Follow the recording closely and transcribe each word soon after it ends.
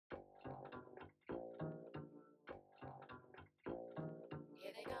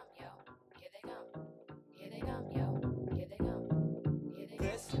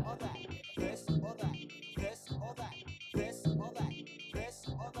or that, this or that, this or that, this or that, this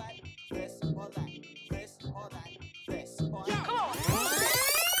or that, this or that, this or that, this or that. Come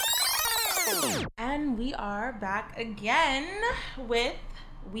on. And we are back again with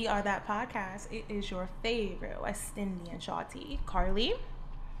We Are That Podcast. It is your favorite West Indian shawty, Carly.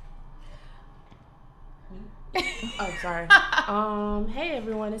 Oh, sorry. Hey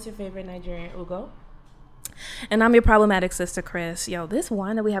everyone, it's your favorite Nigerian Ugo. And I'm your problematic sister, Chris. Yo, this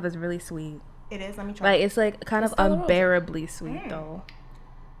wine that we have is really sweet. It is. Let me try. Like, it's like kind of unbearably sweet, though.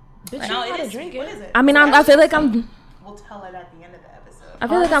 Bitch, you know how to drink What it. is it? I mean, I feel like I'm. We'll tell it at the end of the episode. I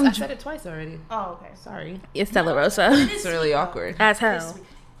feel like I I'm. said it twice already. Oh, okay. Sorry. It's Stella Rosa. It's really awkward. As It is hell. sweet.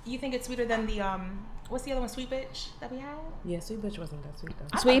 You think it's sweeter than the what's the other one? Sweet bitch that we had. Yeah, sweet bitch wasn't that sweet though.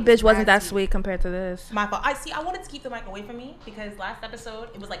 I Sweet thought it was bitch wasn't mad that sweet compared to this. My fault. I wanted to keep the mic away from me because last episode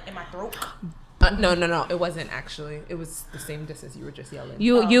it was like in my throat. No. It wasn't actually. It was the same distance. You were just yelling.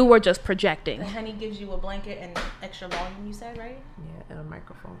 You were just projecting. The honey gives you a blanket and extra volume. You said right? Yeah, and a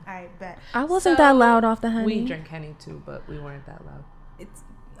microphone. I bet. I wasn't that loud off the honey. We drank Henny too, but we weren't that loud. It's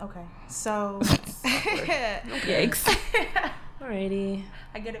okay. So. Yikes. Alrighty.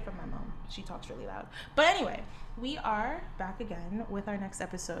 I get it from my mom. She talks really loud. But anyway, we are back again with our next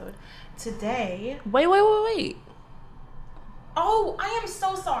episode. Today. Wait. Oh, I am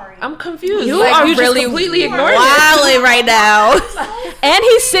so sorry. I'm confused. You are just really completely ignoring wilding right now. And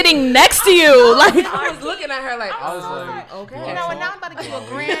he's sitting next to you. Like, I was looking at her like, I was like, okay. You know, and now I'm about to give you a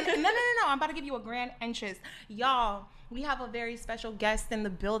grand. No. I'm about to give you a grand entrance, y'all. We have a very special guest in the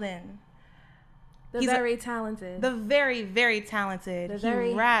building. He's very talented. The very, very talented.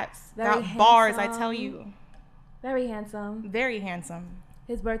 He raps, very got bars. I handsome. tell you, Very handsome. very handsome.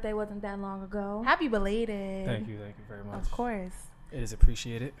 His birthday wasn't that long ago. Happy belated. Thank you very much. Of course. It is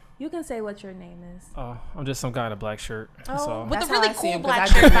appreciated. You can say what your name is. I'm just some guy in a black shirt. That's all. With That's a really how I see cool him, 'cause black I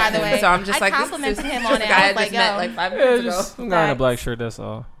shirt, just by met the him, way. so I'm just I like, complimented him on the it. guy I I was just like, met yo. like 5 Yeah, minutes ago. just some guy in a black shirt. That's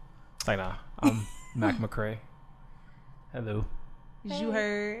all. Like, nah, I'm Mac McCray. Hello. You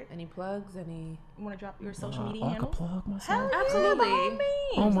heard. Any plugs? Any? You want to drop your social media I handle? can plug myself. Hell yeah, Absolutely. by all means.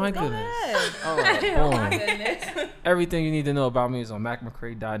 Oh my Go goodness. ahead. Oh, my boom. goodness. Everything you need to know about me is on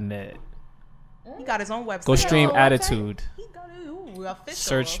maccmccray.net. He got his own website. Go stream Oh, Attitude. He got it. Ooh, official.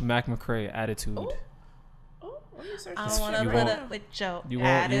 Search Mac McCray Attitude. Oh, let me search I this. don't want to You put won't- up with your You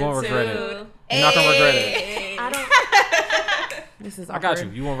attitude. won't regret it. You're not gonna regret it. I don't. This is I got you.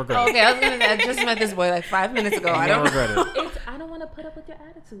 awkward. You won't regret Oh, it. okay, I was gonna say I just met this boy like 5 minutes ago. You I won't don't regret it. I don't want to put up with your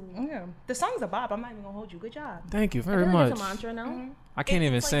attitude. Yeah. The song's a bop. I'm not even gonna hold you. Good job. Thank you I very feel like much. it's a mantra, no? I can't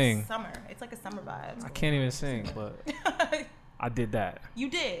even It's sing. Like summer. It's like a summer vibe. I can't even sing, but I did that. You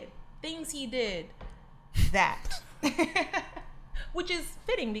did things he did. That. Which is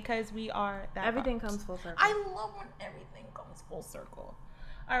fitting because we are that. Everything vibes. comes full circle. I love when everything comes full circle.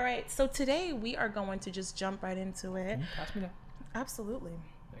 All right, so today we are going to just jump right into it. Can you pass me that? Absolutely.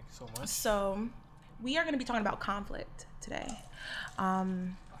 Thank you so much. So we are going to be talking about conflict today. I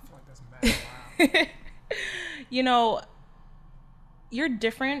feel like that's mad wild. You know, you're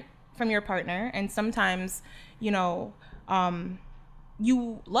different from your partner, and sometimes, you know,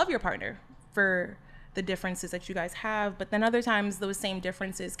 you love your partner for the differences that you guys have, but then other times those same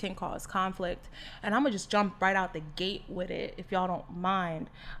differences can cause conflict. And I'm gonna just jump right out the gate with it, if y'all don't mind.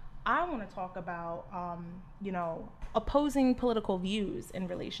 I want to talk about, you know, opposing political views in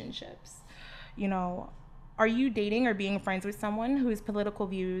relationships. You know, are you dating or being friends with someone whose political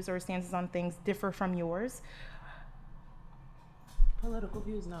views or stances on things differ from yours? Political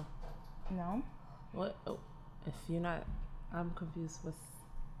views, no. No? What? Oh, if you're not, I'm confused.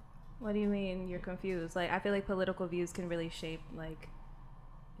 What do you mean you're confused? Like, I feel like political views can really shape, like,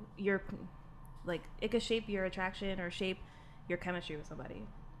 it could shape your attraction or shape your chemistry with somebody.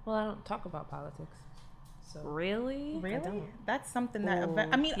 Well, I don't talk about politics. So Really? Really? That's something that, Ooh.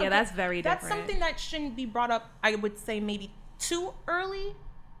 I mean, Yeah, that's very that's different. something that shouldn't be brought up, I would say maybe too early,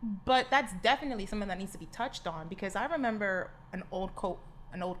 but that's definitely something that needs to be touched on, because I remember an old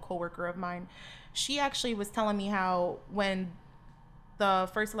coworker of mine, she actually was telling me how when the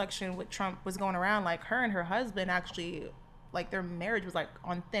first election with Trump was going around, like her and her husband actually, like their marriage was like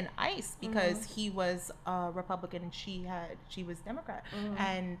on thin ice because he was a Republican and she was Democrat.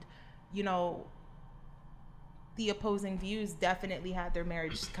 And, you know, the opposing views definitely had their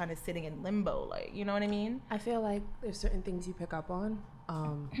marriage kind of sitting in limbo, like, you know what I mean? I feel like there's certain things you pick up on,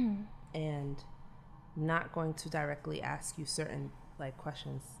 and not going to directly ask you certain like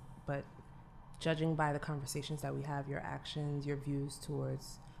questions, but judging by the conversations that we have, your actions, your views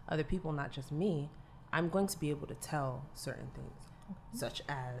towards other people, not just me, I'm going to be able to tell certain things, such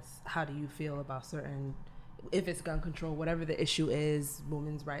as how do you feel about certain if it's gun control, whatever the issue is,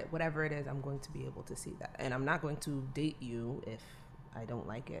 women's right, whatever it is, I'm going to be able to see that. And I'm not going to date you if I don't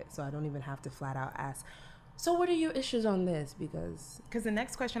like it. So I don't even have to flat out ask, so what are your issues on this? Because the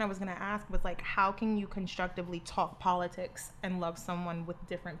next question I was going to ask was like, how can you constructively talk politics and love someone with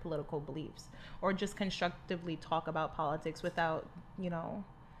different political beliefs, or just constructively talk about politics without, you know,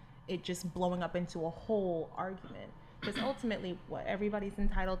 it just blowing up into a whole argument? Because ultimately, what, everybody's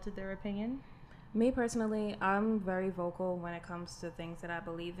entitled to their opinion. Me personally, I'm very vocal when it comes to things that I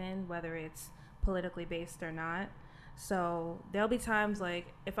believe in, whether it's politically based or not. So there'll be times like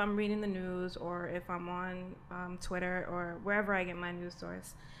if I'm reading the news or if I'm on Twitter or wherever I get my news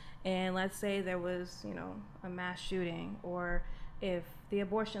source, and let's say there was, you know, a mass shooting, or if the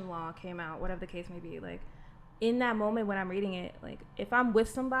abortion law came out, whatever the case may be, like in that moment when I'm reading it, like if I'm with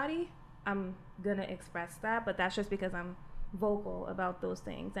somebody, I'm gonna express that, but that's just because I'm vocal about those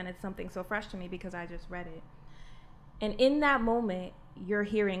things and it's something so fresh to me because I just read it. And in that moment, you're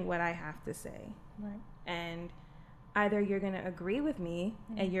hearing what I have to say. Right. And either you're going to agree with me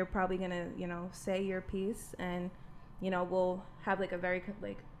and you're probably going to, you know, say your piece and, you know, we'll have like a very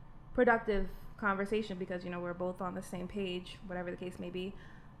like productive conversation because, you know, we're both on the same page, whatever the case may be,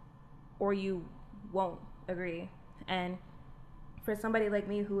 or you won't agree. And for somebody like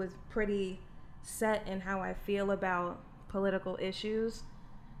me who is pretty set in how I feel about political issues,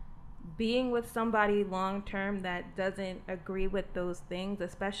 being with somebody long term that doesn't agree with those things,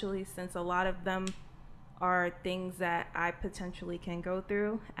 especially since a lot of them are things that I potentially can go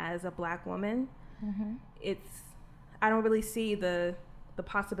through as a Black woman, I don't really see the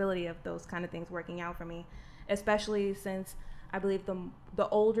possibility of those kind of things working out for me, especially since I believe the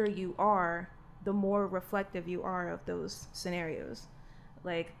older you are, the more reflective you are of those scenarios.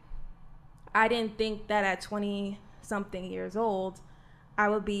 Like, I didn't think that at 20 something years old I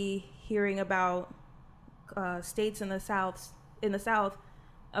would be hearing about states in the South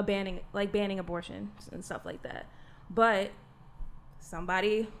banning abortion and stuff like that. But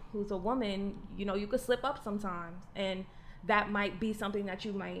somebody who's a woman, you know, you could slip up sometimes, and that might be something that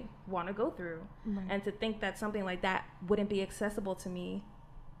you might want to go through. Right. And to think that something like that wouldn't be accessible to me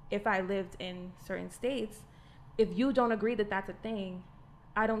if I lived in certain states, if you don't agree that that's a thing,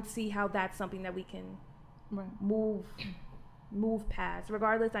 I don't see how that's something that we can move past.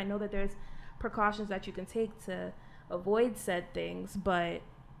 Regardless, I know that there's precautions that you can take to avoid said things, but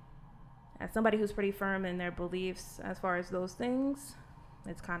as somebody who's pretty firm in their beliefs as far as those things,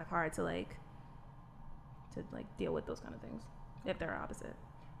 it's kind of hard to deal with those kind of things if they're opposite.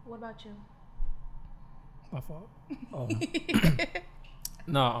 What about you? My fault.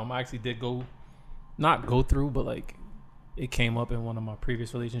 No, I actually did not go through, but like it came up in one of my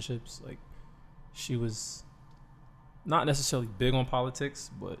previous relationships. Like she was not necessarily big on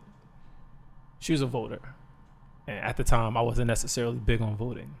politics, but she was a voter. And at the time, I wasn't necessarily big on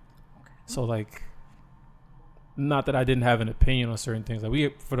voting. Okay. So like, not that I didn't have an opinion on certain things.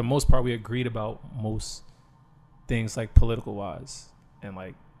 Like for the most part, we agreed about most things, like political wise, and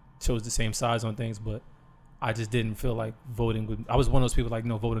like chose the same sides on things. But I just didn't feel like voting would. I was one of those people like,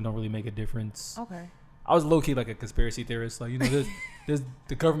 no, voting don't really make a difference. Okay. I was low key like a conspiracy theorist. Like, you know, there's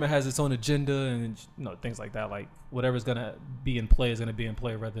the government has its own agenda and, you know, things like that. Like whatever's gonna be in play is gonna be in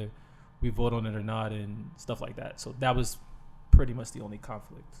play, whether we vote on it or not, and stuff like that. So that was pretty much the only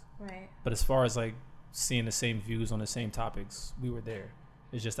conflict. Right. But as far as like seeing the same views on the same topics, we were there.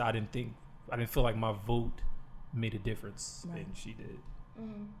 It's just I didn't feel like my vote made a difference, and she did.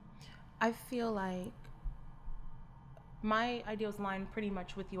 Mm-hmm. I feel like my ideals line pretty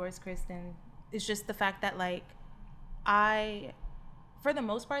much with yours, Kristen. It's just the fact that like for the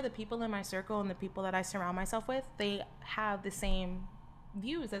most part, the people in my circle and the people that I surround myself with, they have the same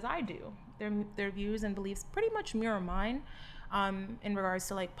views as I do. Their views and beliefs pretty much mirror mine in regards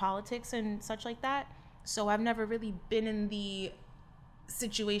to like politics and such like that. So I've never really been in the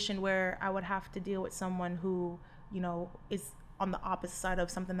situation where I would have to deal with someone who, you know, is on the opposite side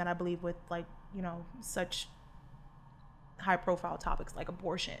of something that I believe with, like, you know, such high profile topics like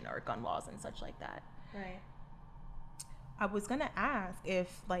abortion or gun laws and such like that. Right. I was gonna ask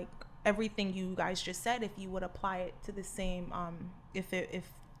if like everything you guys just said, if you would apply it to the same, if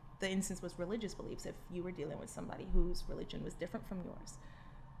the instance was religious beliefs, if you were dealing with somebody whose religion was different from yours.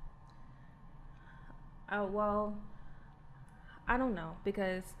 Well, I don't know,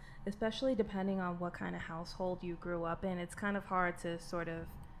 because especially depending on what kind of household you grew up in, it's kind of hard to sort of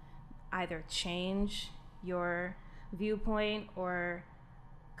either change your viewpoint or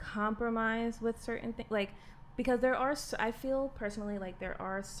compromise with certain things, like, because I feel personally like there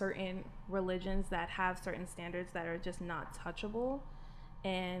are certain religions that have certain standards that are just not touchable,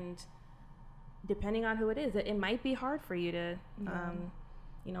 and depending on who it is, it might be hard for you to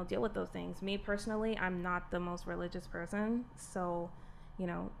deal with those things. Me personally, I'm not the most religious person, so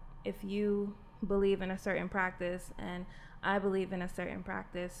if you believe in a certain practice and I believe in a certain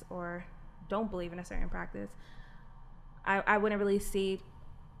practice or don't believe in a certain practice, I wouldn't really see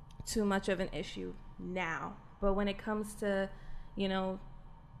too much of an issue now. But when it comes to,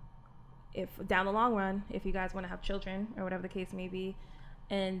 if down the long run, if you guys want to have children or whatever the case may be,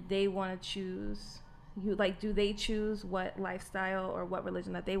 and they want to choose, do they choose what lifestyle or what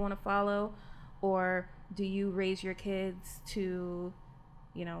religion that they want to follow? Or do you raise your kids to,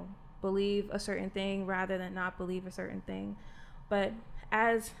 believe a certain thing rather than not believe a certain thing? But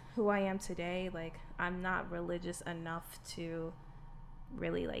as who I am today, I'm not religious enough to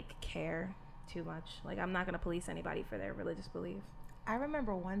really care too much. I'm not going to police anybody for their religious belief. I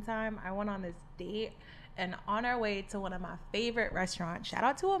remember one time I went on this date, and on our way to one of my favorite restaurants, shout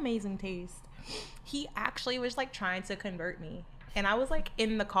out to Amazing Taste, he actually was trying to convert me. And I was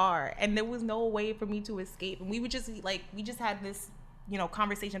in the car, and there was no way for me to escape. And we would just we just had this,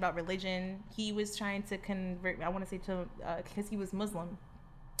 conversation about religion. He was trying to convert me, I want to say to, because he was Muslim.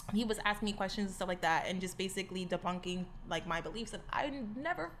 He was asking me questions and stuff like that, and just basically debunking my beliefs. And I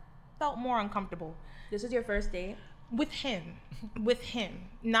never felt more uncomfortable. This was your first date? With him,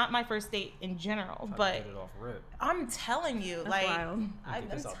 not my first date in general, but get it off rip. I'm telling you, That's wild. I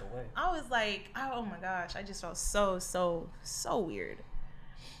this out the way. I was oh my gosh, I just felt so weird.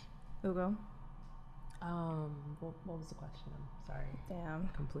 Ugo? What was the question? I'm sorry. Damn.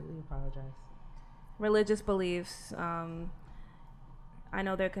 Completely apologize. Religious beliefs. I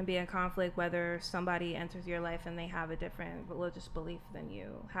know there can be a conflict whether somebody enters your life and they have a different religious belief than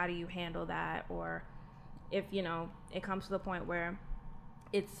you. How do you handle that? Or if, it comes to the point where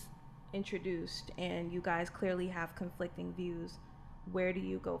it's introduced and you guys clearly have conflicting views, where do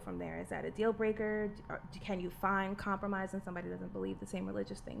you go from there? Is that a deal breaker? Or can you find compromise in somebody who doesn't believe the same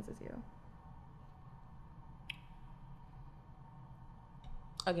religious things as you?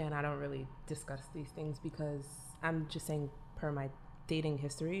 Again, I don't really discuss these things because I'm just saying per my dating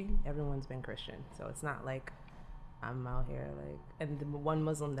history, everyone's been Christian. So it's not like I'm out here and the one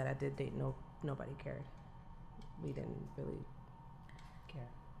Muslim that I did date, nobody cared. We didn't really care.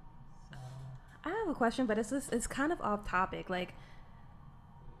 So I have a question, but it's kind of off topic.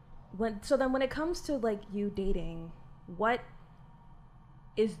 When it comes to you dating, what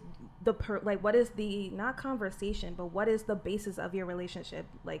is what is the, not conversation, but what is the basis of your relationship?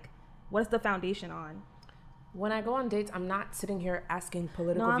 What is the foundation on? when I go on dates, I'm not sitting here asking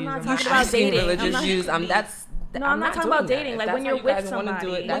political No, I'm views. not I'm talking not about asking dating. religious I'm not- views. I'm not talking about dating. Like, when you're with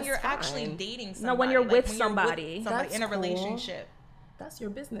somebody. When you're actually dating somebody. No, when you're with when somebody. That's in a cool. relationship. That's your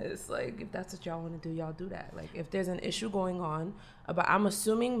business. Like, if that's what y'all want to do, y'all do that. Like, if there's an issue going on, but I'm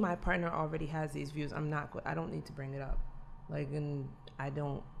assuming my partner already has these views. I don't need to bring it up. Like, and I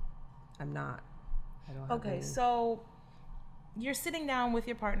don't have Okay, any. so you're sitting down with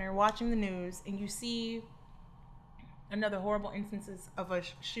your partner watching the news and you see another horrible instances of a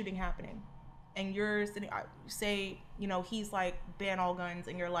shooting happening, and you're sitting, say, he's like, ban all guns,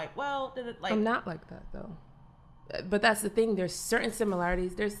 and you're like, well, like, I'm not like that though. But that's the thing. There's certain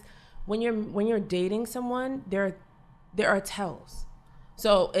similarities. When you're dating someone, there are tells.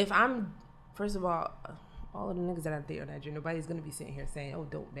 So if I'm, first of all of the niggas that I date on Nigeria, nobody's gonna be sitting here saying, "Oh,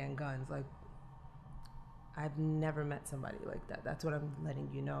 don't ban guns." Like, I've never met somebody like that. That's what I'm letting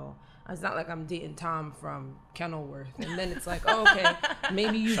you know. It's not like I'm dating Tom from Kenilworth, and then it's like, oh, okay,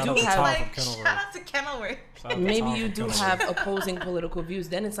 maybe you Shout do out to have, Tom like, from shout out to Kenilworth. Shout out to maybe Tom you from do Kenilworth. have opposing political views.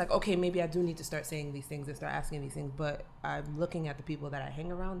 Then it's like, okay, maybe I do need to start saying these things and start asking these things. But I'm looking at the people that I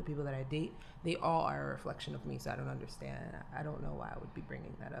hang around, the people that I date. They all are a reflection of me, so I don't understand. I don't know why I would be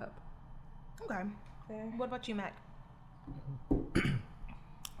bringing that up. Okay. Fair. What about you, Mac?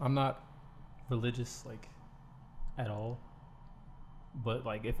 I'm not religious, like, at all. But,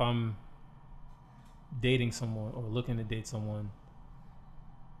 like, if I'm dating someone or looking to date someone,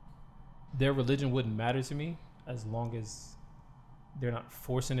 their religion wouldn't matter to me as long as they're not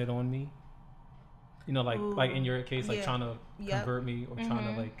forcing it on me. Like in your case, like, Yeah. trying to Yep. convert me or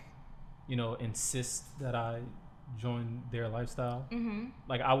trying to, like, insist that I join their lifestyle. Mm-hmm.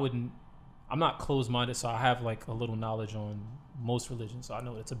 Like, I'm not closed-minded, so I have, like, a little knowledge on most religions, so I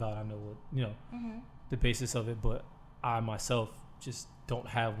know what it's about. I know what, the basis of it, but I myself just don't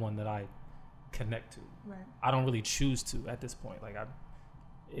have one that I connect to. Right. I don't really choose to at this point. Like,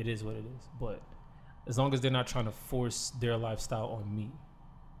 it is what it is. But as long as they're not trying to force their lifestyle on me,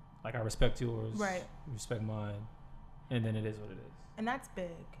 like, I respect yours, Right. you respect mine, and then it is what it is. And that's big.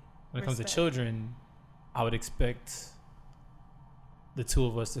 When it comes to Respect. children, I would expect the two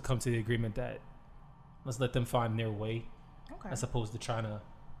of us to come to the agreement that let's let them find their way, Okay. as opposed to trying to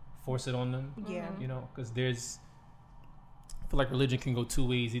force it on them. Yeah. You know, because I feel like religion can go two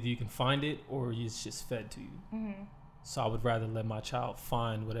ways. Either you can find it or it's just fed to you. Mm-hmm. So I would rather let my child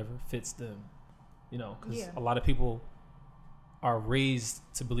find whatever fits them, you know, because Yeah. a lot of people are raised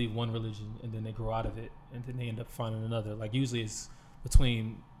to believe one religion and then they grow out of it and then they end up finding another. Like usually it's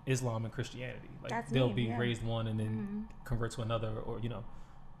between Islam and Christianity. Like That's they'll me, be yeah. raised one and then convert to another, or, you know.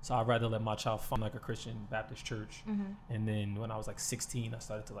 So I'd rather let my child find like a Christian Baptist church. And then when I was like 16, I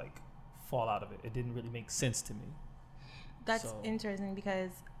started to like fall out of it. It didn't really make sense to me. That's So- interesting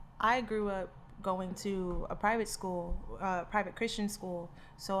because I grew up going to a private school, private Christian school.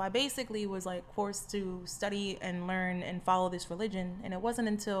 So I basically was like forced to study and learn and follow this religion. And it wasn't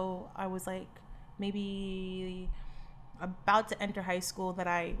until I was like maybe about to enter high school that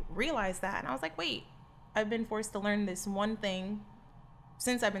I realized that. And I was like, wait, I've been forced to learn this one thing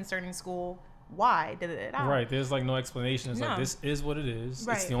since I've been starting school. Why? Right. There's like no explanation. It's No. like, this is what it is.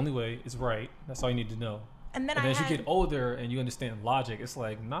 Right. It's the only way. It's right. That's all you need to know. And then And I as had, you get older and you understand logic, it's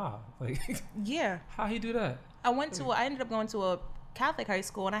like, nah, like, yeah. how he do that? I ended up going to a Catholic high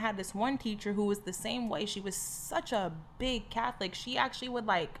school, and I had this one teacher who was the same way. She was such a big Catholic. She actually would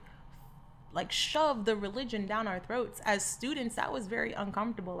like shove the religion down our throats. As students, that was very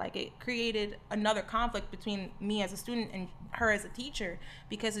uncomfortable. Like it created another conflict between me as a student and her as a teacher,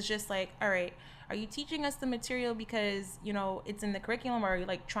 because it's just like, all right, are you teaching us the material because, you know, it's in the curriculum, or are you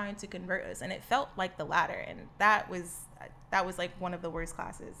like trying to convert us? And it felt like the latter, and that was like one of the worst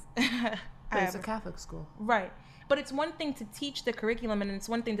classes. But it's a Catholic school. Right. But it's one thing to teach the curriculum, and it's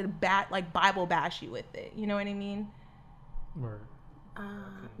one thing to Bible bash you with it. You know what I mean? Word.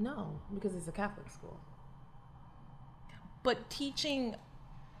 No, because it's a Catholic school. But teaching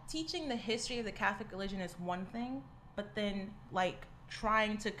the history of the Catholic religion is one thing, but then like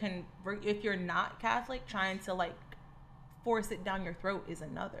trying to convert, if you're not Catholic, trying to like force it down your throat is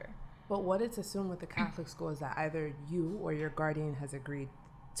another. But what it's assumed with the Catholic school is that either you or your guardian has agreed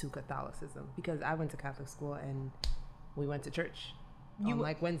to Catholicism. Because I went to Catholic school and we went to church on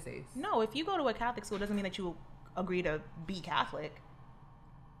like Wednesdays. No, if you go to a Catholic school, it doesn't mean that you agree to be Catholic.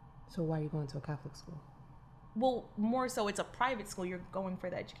 So why are you going to a Catholic school? Well, more so it's a private school. You're going for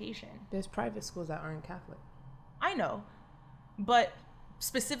the education. There's private schools that aren't Catholic. I know, but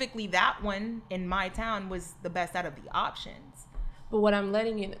specifically that one in my town was the best out of the options. But what I'm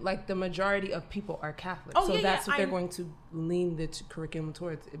letting you, like, the majority of people are Catholic. Oh, so yeah, that's yeah, what they're going to lean the curriculum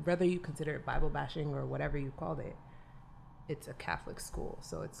towards. Whether you consider it Bible bashing or whatever you called it, it's a Catholic school.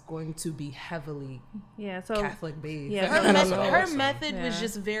 So it's going to be heavily So Catholic based. Yeah, Her so- method was Yeah.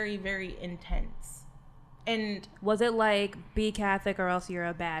 just very, very intense. And was it like be Catholic or else you're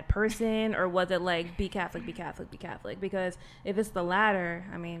a bad person, or was it like be Catholic, be Catholic, be Catholic? Because if it's the latter,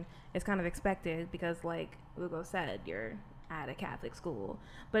 I mean, it's kind of expected because, like Ugo said, you're at a Catholic school.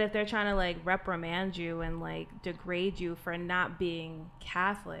 But if they're trying to like reprimand you and like degrade you for not being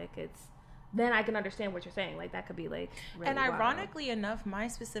Catholic, then I can understand what you're saying. Like that could be like really and wild. ironically enough, my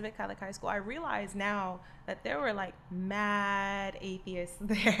specific Catholic high school, I realize now that there were like mad atheists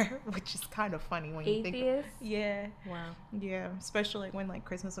there, which is kind of funny when you think. Atheists? Yeah. Wow. Yeah, especially when like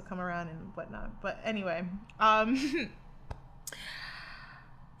Christmas will come around and whatnot. But anyway,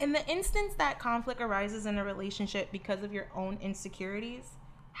 in the instance that conflict arises in a relationship because of your own insecurities,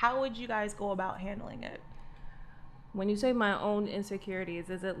 how would you guys go about handling it? When you say my own insecurities,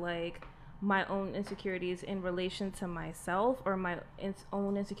 is it like my own insecurities in relation to myself, or my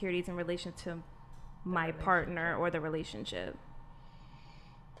own insecurities in relation to my partner or the relationship?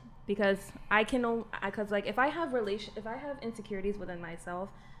 Because if I have insecurities within myself,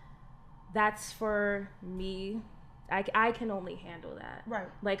 that's for me. I can only handle that. Right.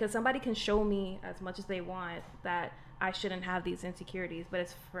 Like, cause somebody can show me as much as they want that I shouldn't have these insecurities, but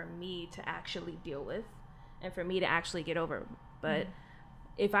it's for me to actually deal with and for me to actually get over. But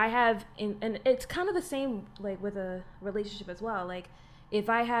if I have, and it's kind of the same like with a relationship as well. Like, if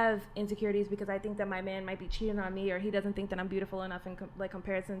I have insecurities because I think that my man might be cheating on me, or he doesn't think that I'm beautiful enough in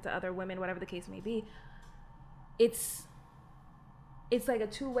comparison to other women, whatever the case may be, it's like a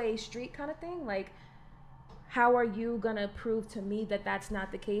two-way street kind of thing. Like, how are you gonna prove to me that that's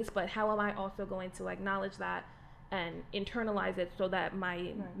not the case? But how am I also going to acknowledge that and internalize it so that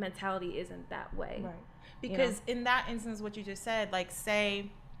my mentality isn't that way? Right. Because in that instance, what you just said, like,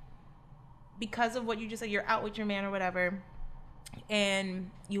 say, because of what you just said, you're out with your man or whatever, and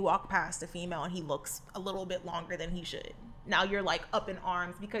you walk past a female and he looks a little bit longer than he should. Now you're like up in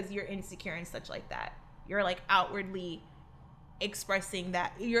arms because you're insecure and such like that. You're like outwardly expressing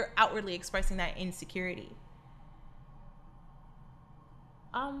that insecurity.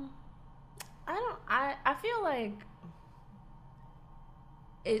 I feel like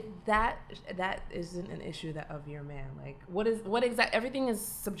that isn't an issue that of your man. Like, everything is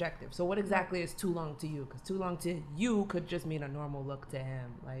subjective. So what exactly is too long to you? Because too long to you could just mean a normal look to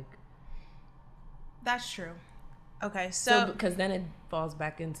him. Like, That's true. Okay, so because then it falls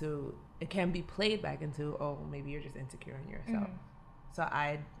back into, it can be played back into, oh, maybe you're just insecure in yourself. So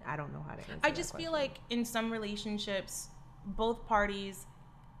I don't know how to answer I just feel like in some relationships, both parties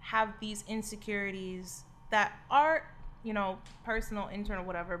have these insecurities that are, personal, internal,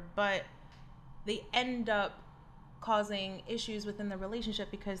 whatever, but they end up causing issues within the relationship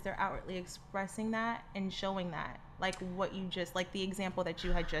because they're outwardly expressing that and showing that, like what you just, like the example that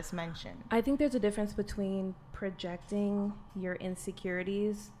you had just mentioned. I think there's a difference between projecting your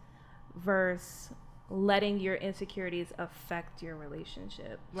insecurities versus letting your insecurities affect your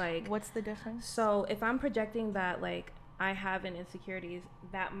relationship. Like, What's the difference? so if I'm projecting that, like, I have an insecurities,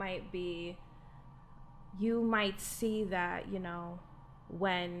 that might be, you might see that,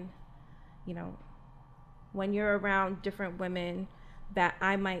 when you're around different women, that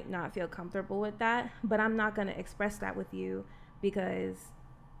I might not feel comfortable with that, but I'm not going to express that with you because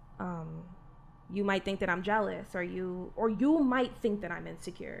you might think that I'm jealous, or you might think that I'm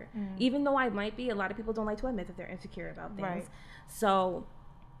insecure. Even though I might be, a lot of people don't like to admit that they're insecure about things. Right. So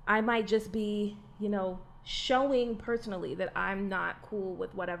I might just be, showing personally that I'm not cool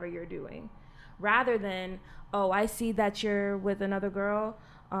with whatever you're doing, rather than, oh, I see that you're with another girl.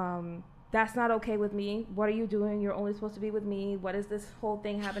 That's not okay with me. What are you doing? You're only supposed to be with me. What is this whole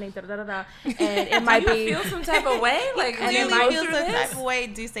thing happening? Da da da da. And it might do be. you feel some type of way? Like, And do you it go might feel through some this? type of way.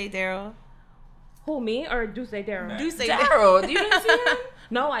 Do say Daryl. Who, me or Duce Daryl? Do say Daryl, you didn't see him?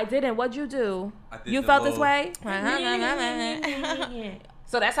 No, I didn't. What'd you do? I did You the felt this little- way?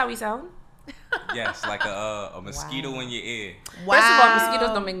 So that's how we sound? Yes, like a mosquito in your ear. Wow. First of all, mosquitoes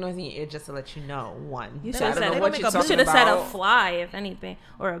don't make noise in your ear, just to let you know. One. You So should I have don't said, know what you're you talking should have said a about. fly, if anything,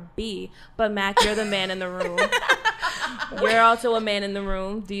 or a bee. But Mac, you're the man in the room. You're also a man in the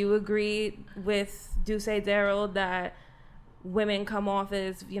room. Do you agree with Duce Daryl that women come off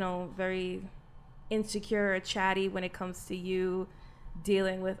as, very insecure or chatty when it comes to you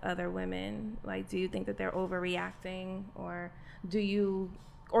dealing with other women? Like, do you think that they're overreacting, or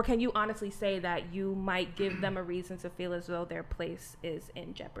can you honestly say that you might give them a reason to feel as though their place is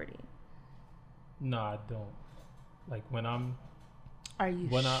in jeopardy? No, I don't. Like when I'm, Are you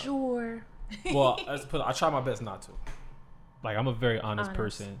When I- sure? I try my best not to. Like I'm a very honest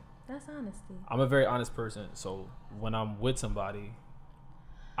person. That's honesty. I'm a very honest person. So when I'm with somebody,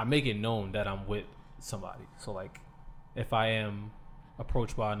 I make it known that I'm with somebody. So like, if I am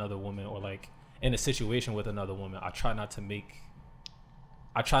approached by another woman or like in a situation with another woman, I try not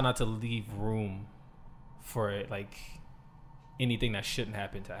to leave room for like anything that shouldn't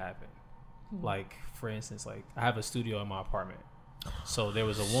happen to happen. Like for instance, like I have a studio in my apartment. So there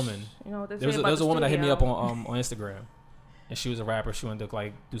was a woman. There was a woman that hit me up on Instagram, and she was a rapper. She wanted to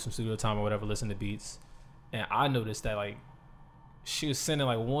like do some studio time or whatever, listen to beats, and I noticed that like she was sending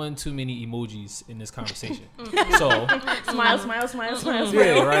like one too many emojis in this conversation. So Smile.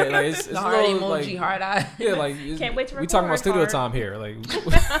 yeah, right. Like it's The a heart little, emoji, like, hard eye. yeah, like Can't wait to we talking about record, studio heart. time here.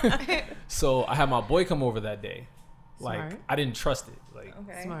 Like, so I had my boy come over that day. Like Smart. I didn't trust it. Like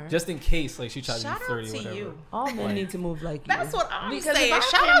Okay. Smart. just in case, like she tried to Shout be out flirty or to whatever. you. All men Like- need to move like you. That's what I'm Because saying. if I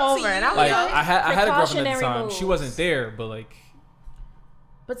Shout came out over to and you. I was Like like, I had a girlfriend at the precautionary time. She moves. wasn't there, but like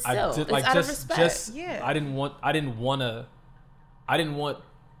but I still, did, it's like out of just respect. Yeah. I didn't want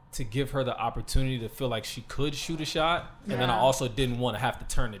to give her the opportunity to feel like she could shoot a shot, and then I also didn't want to have to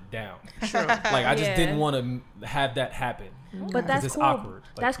turn it down. True. Like I just Yeah. didn't want to have that happen. But that's it's cool. awkward.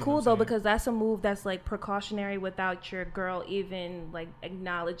 Like, That's you know cool what I'm though, saying? because that's a move that's like precautionary without your girl even like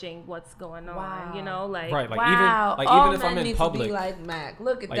acknowledging what's going on. Wow. You know, like Right, like Wow. even All if I'm men in need to public, be like Mac.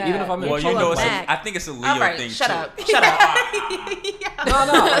 Look at like that. even if I'm in Well, public, you know, Mac. I think it's a Leo All right, thing shut too. up. Shut up.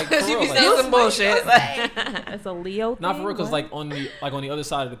 no, like for Because you real, be like, saying some bullshit. it's a Leo thing. not for real, because What? like on the other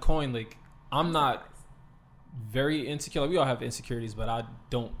side of the coin, like I'm not very insecure. Like, we all have insecurities, but I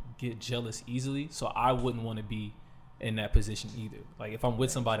don't get jealous easily, so I wouldn't want to be in that position either. Like if I'm with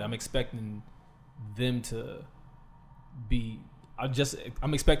somebody, I'm expecting them to be.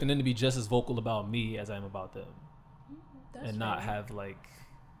 I'm expecting them to be just as vocal about me as I am about them, and not have like.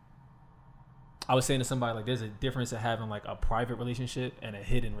 I was saying to somebody like, there's a difference in having like a private relationship and a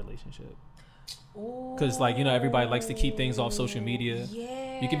hidden relationship. Because like everybody likes to keep things off social media.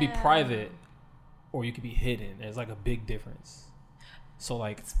 Yeah. You can be private, or you can be hidden. There's like a big difference. So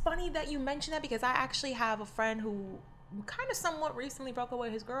like, It's funny that you mentioned that because I actually have a friend who kind of somewhat recently broke up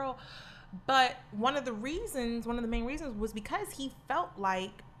with his girl, but one of the main reasons was because he felt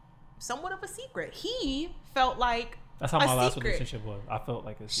like somewhat of a secret. He felt like That's how my last secret. relationship was. I felt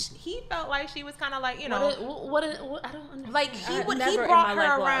like a secret. He felt like she was kind of like, you know, What I don't understand. like he never in brought my her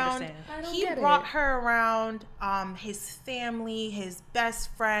life will I around. understand. I don't He get brought it. her around his family, his best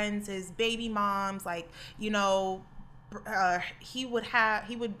friends, his baby moms. Like, you know, he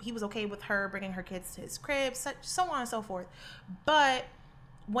was okay with her bringing her kids to his crib, so on and so forth. But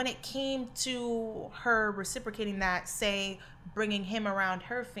when it came to her reciprocating that, say bringing him around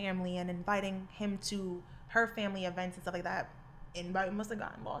her family and inviting him to her family events and stuff like that, invite must have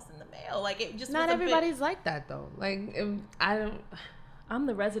gotten lost in the mail. Like, it just Not was a everybody's like that though. Like I don't. I'm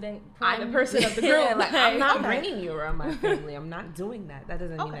the resident private I'm person of the group. Yeah, like, I'm not Okay. bringing you around my family. I'm not doing that. That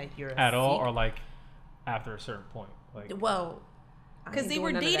doesn't mean Okay. that you're At all, secret. or like after a certain point. Like Well, I because ain't they doing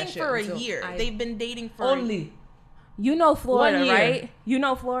were none of that dating shit for a until year. I- They've been dating for only You know Florida, 1 year. right? You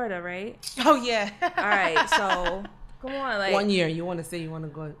know Florida, right? Oh yeah. All right, so come on, like 1 year. You want to say you want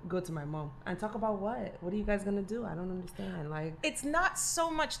to go to my mom and talk about what? What are you guys gonna do? I don't understand. Like, It's not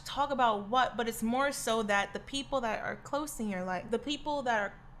so much talk about what, but it's more so that the people that are close in your life, the people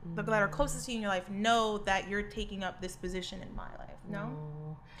that are closest to you in your life, know that you're taking up this position in my life.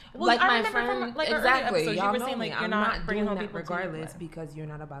 No. Well, like I my remember from, friend, like, earlier exactly. episodes, you Y'all were know saying, me. like, you're I'm not bringing doing home that people to your regardless life. because you're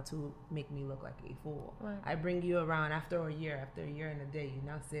not about to make me look like a fool. Right. I bring you around after a year and a day. You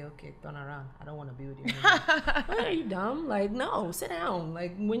now say, okay, turn around. I don't want to be with you anymore. What, are you dumb? Like, no, sit down.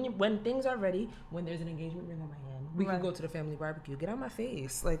 Like, when things are ready, when there's an engagement ring on my hand, we can go to the family barbecue. Get out my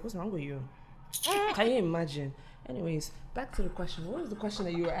face. Like, what's wrong with you? Can you imagine? Anyways, back to the question. What was the question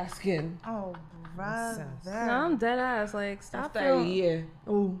that you were asking? Oh, brother. no, I'm dead ass. Like, stop After a feeling. year.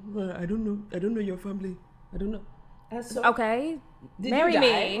 Oh, I don't know. I don't know your family. I don't know. And so, Okay, did marry you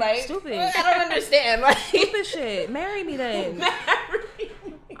die? me. Like, Stupid. I don't understand. Like, Stupid shit. Marry me then. marry me.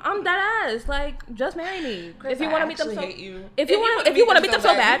 I'm dead ass. Like, just marry me. Chris, if you I want to meet them actually so, hate you. if you want to meet them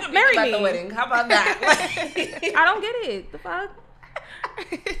so bad, you can marry meet them me. at the wedding. How about that? Like, I don't get it. The fuck.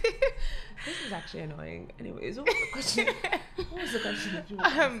 this is actually annoying. Anyways, what was the question? What was the question that you were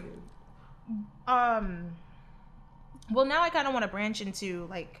asking? Well, now I kind of want to branch into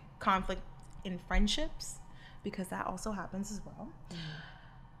like conflict in friendships because that also happens as well.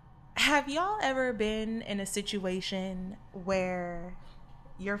 Have y'all ever been in a situation where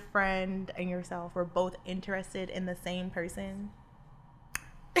your friend and yourself were both interested in the same person?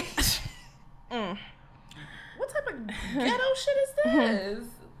 What type of ghetto shit is this?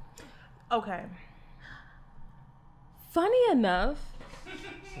 Okay. Funny enough.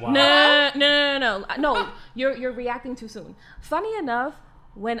 wow. No. You're reacting too soon. Funny enough,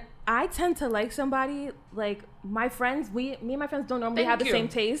 when I tend to like somebody, like my friends, me and my friends don't normally Thank have the you. same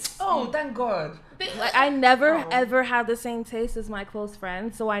taste. Oh, thank God. Like I never ever have the same taste as my close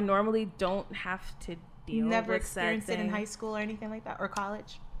friends, so I normally don't have to deal Never with said experienced it in thing. high school or anything like that, or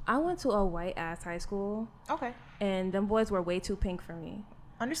college? I went to a white ass high school, Okay. and them boys were way too pink for me.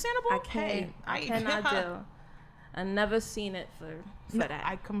 Understandable. I can't. I cannot deal. I never seen it for No, that.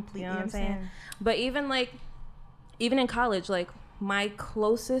 I completely You know what I'm understand. saying? But even in college, like my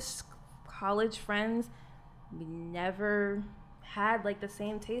closest college friends, we never had like the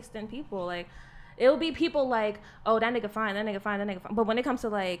same taste in people. Like it'll be people like, oh, that nigga fine, that nigga fine, that nigga fine. But when it comes to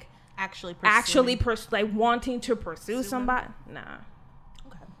like Actually like wanting to pursue somebody, nah.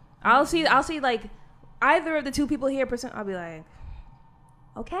 Okay. I'll see like either of the two people here pursue. I'll be like,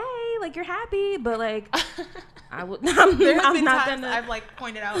 okay, like you're happy, but like I would. I'm Been not times gonna. I've like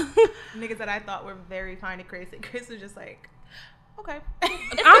pointed out niggas that I thought were very fine and crazy. Chris was just like, okay.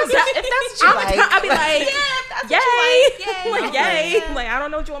 If that's what you like, I'll be like, that's yay, what you like, yay. like yay. Yeah. Like I don't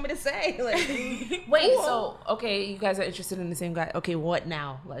know what you want me to say. Like, Wait, so okay, you guys are interested in the same guy. Okay, what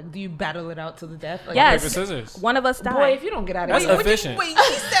now? Like, do you battle it out to the death? Like, yes, Paper, scissors. one of us died. Boy, if you don't get out of That's here, efficient. Wait,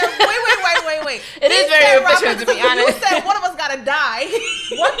 he said, wait. It is very efficient, to be You honest. said one of us gotta die.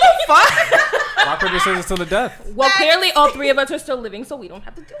 what the fuck? Rock, paper, scissors to the death. Well, clearly all three of us are still living, so we don't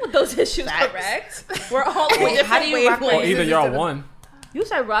have to deal with those issues. Facts. Correct? We're all in Wait, different how do you rock, wavelengths. paper, Or either y'all won. You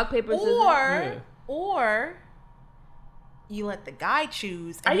said rock paper scissors. Or you let the guy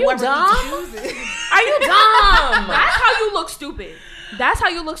choose. And Are you whoever dumb? he chooses. Are you dumb? That's how you look stupid. That's how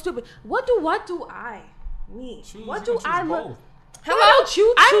you look stupid. What do I need? What do I look?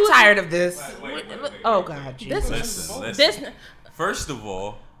 Hello, I'm tired of this. Wait. Oh God, Jesus. This Listen. First of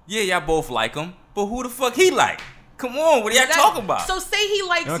all, yeah, y'all both like him, but who the fuck he like? Come on, what are y'all talking about? So say he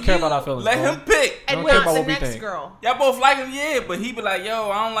likes I don't you. care about our feelings. Let bro. him pick. And don't care not about the what we next think. girl. Y'all both like him, yeah, but he be like, yo,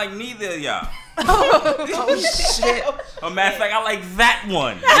 I don't like neither of y'all. Oh shit. A matter of fact, I like that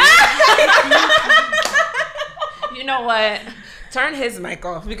one. You know what? Turn his mic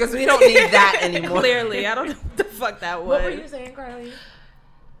off because we don't need that anymore. Clearly, I don't know what the fuck that was. What were you saying, Carly?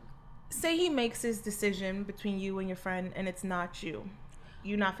 say he makes his decision between you and your friend, and it's not you.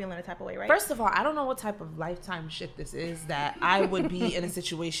 You're not feeling a type of way, right? First of all, I don't know what type of lifetime shit this is that I would be in a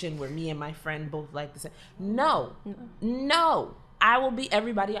situation where me and my friend both like the same. No. I will be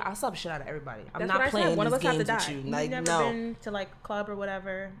everybody. I'll sub shit out of everybody. I'm That's what not I playing said. One of these us have to games with die. you. You've Like, never no. been to like a club or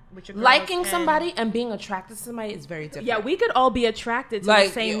whatever with your girls Liking and- somebody and being attracted to somebody is very different. Yeah, we could all be attracted to Like,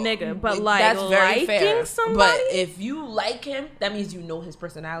 the same yo, nigga, but that's very liking fair. somebody. But if you like him, that means you know his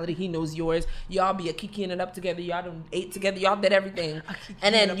personality. He knows yours. Y'all be a kikiing it up together. Y'all done ate together. Y'all did everything.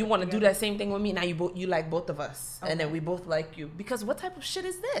 And then you want to do that same thing with me. Now you like both of us, and then we both like you. Because what type of shit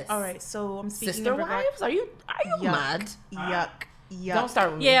is this? All right, so I'm speaking Sister in regard- wives? Are you Yuck. mad? Yuck. Don't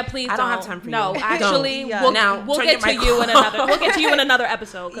start with me. Yeah, please. I don't have time for you. No, actually, Don't. Yeah. we'll, Now, we'll turn get your to mic you off. in another. We'll get to you in another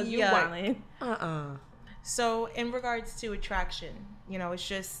episode because you Yeah. wildin'. So in regards to attraction, you know, it's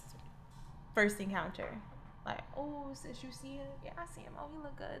just first encounter. Like, oh, sis, you see him? Yeah, I see him. Oh, he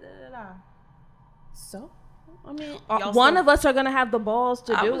look good. Da, da, da. So, I mean, Y'all One still- of us are gonna have the balls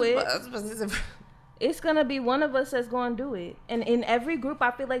to do it. it. It's gonna be one of us that's gonna do it. And in every group,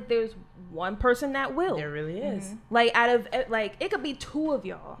 I feel like there's one person that will. There really is. Like out of like, it could be 2 of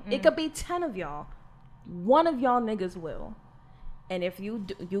y'all. It could be 10 of y'all. One of y'all niggas will. And if you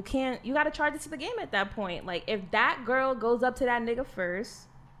can't, you gotta charge it to the game at that point. Like if that girl goes up to that nigga first,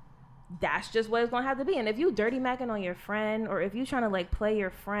 that's just what it's gonna have to be. And if you dirty macking on your friend, or if you trying to like play your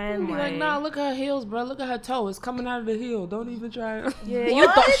friend, Be like, nah, look at her heels, bro. Look at her toe. It's coming out of the heel. Don't even try it. yeah,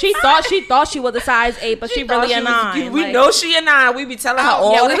 she thought she was a size 8, but she really a 9. We Like, know she a 9. We be telling her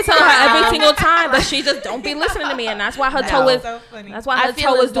all yeah, we the be telling her every time. single time, but she just don't be listening to me, and that's why her toe is. So funny. That's why I her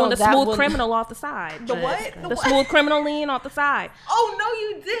feel toe as is doing though the that smooth would- criminal off the side. The what? The smooth criminal lean off the side. Oh no,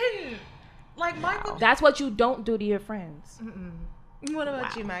 you didn't. Like Michael. That's what you don't do to your friends. What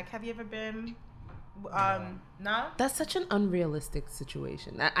about you, Mac? Have you ever been? No. That's such an unrealistic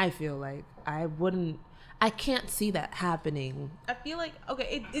situation. I feel like I can't see that happening. I feel like it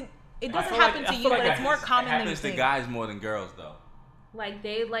I doesn't feel happen like- I to you, feel but like it's more common It than you happens to think. guys more than girls, though. Like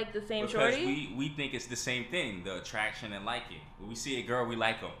they like the same Because shorty. we think it's the same thing, the attraction and liking. When we see a girl, we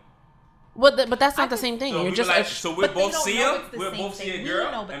like them. But that's not the same thing. So You're we just like, so we but they both don't see know her, it's the we'll same both see thing. a We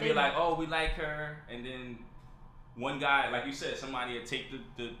girl, know, but and they be like, don't. oh, we like her, and then one guy, like you said, somebody would take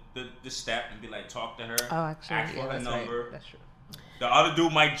the step and be like, talk to her, oh, actually, ask for yeah, her that's number. right. That's true. The other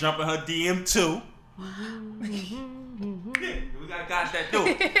dude might jump in her DM too. We got guys that do.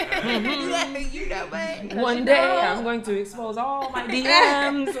 You know what? One day I'm going to expose all my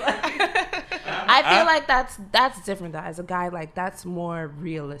DMs. I feel like that's different. Though. As a guy, like that's more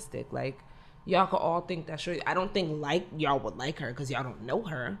realistic. Like y'all could all think that. Sure, I don't think like y'all would like her because y'all don't know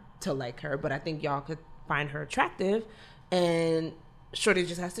her to like her. But I think y'all could find her attractive, and Shorty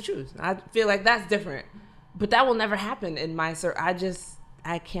just has to choose. I feel like that's different. But that will never happen in my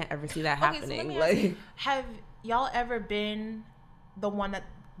I can't ever see that Okay, so let happening. me ask you, Like have y'all ever been the one that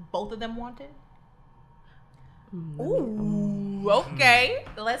both of them wanted? Ooh, okay.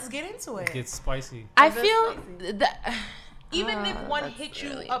 Let's get into it. It gets spicy. I That's feel crazy. that Even if one that's hit you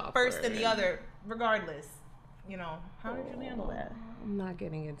really up first than the awkward. other, regardless, you know, how did you handle that? I'm not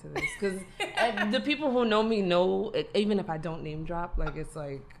getting into this because the people who know me know, even if I don't name drop, like it's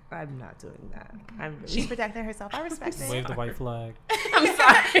like I'm not doing that. She's protecting herself. I respect it. Wave the white flag. I'm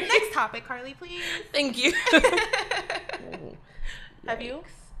sorry. Next topic, Carly, please. Thank you. Have you?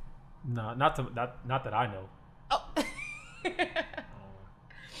 No, not that I know. Oh.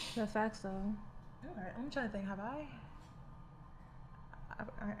 That's facts though. All right, I'm trying to think. Have I?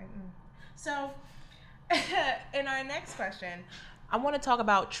 So, in our next question, I want to talk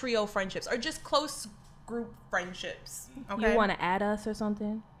about trio friendships or just close group friendships. Okay. You want to add us or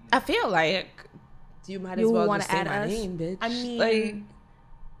something? I feel like you might as You well wanna just say add my us? name, bitch. I mean, like,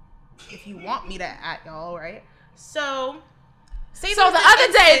 if you want me to at y'all, right? So, say so there's the an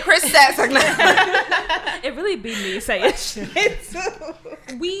other day, instance- Chris said, It really be me saying shit.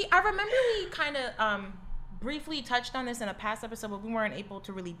 I remember we kind of briefly touched on this in a past episode, but we weren't able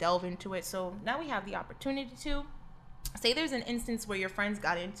to really delve into it. So now we have the opportunity to. Say there's an instance where your friends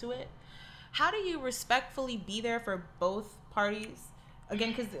got into it. How do you respectfully be there for both parties?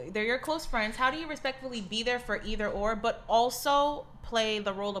 Again, because they're your close friends. How do you respectfully be there for either or, but also play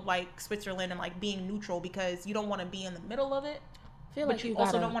the role of like Switzerland and like being neutral because you don't want to be in the middle of it, feel but like you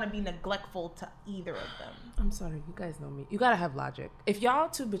also don't want to be neglectful to either of them. I'm sorry, you guys know me. You gotta have logic. If y'all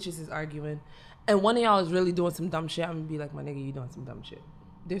two bitches is arguing, and one of y'all is really doing some dumb shit, I'm gonna be like, my nigga, you doing some dumb shit.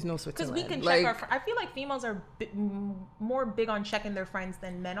 There's no Because Switzerland. we can like, check our. I feel like females are more big on checking their friends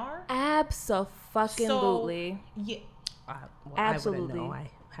than men are. Absolutely. Yeah. well, Absolutely. I wouldn't know.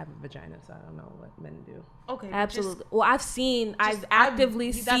 have a vagina, so I don't know what men do. Okay, Absolutely. Well, I've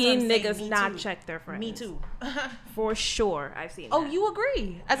actively that's what I'm seen saying, niggas me not too. check their friends. Me too. For sure, I've seen. Oh, that. you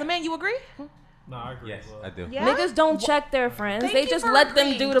agree? As a man, you agree? No, I agree. Yes, as well. I do. Yeah. Niggas don't check their friends. Thank they you just for let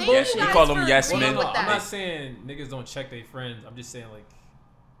them agreeing. do the Thank you bullshit. We guys call them for yes agreeing men. No, with I'm that. not saying niggas don't check their friends. I'm just saying like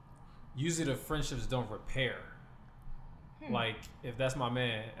usually the friendships don't repair. Like if that's my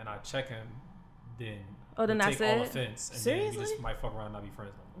man and I check him, then Then we'll that's take all it? offense and then we Seriously? just might fuck around and not be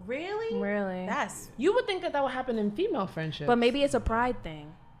friends no more. Really? Really? That's You would think that would happen in female friendships. But maybe it's a pride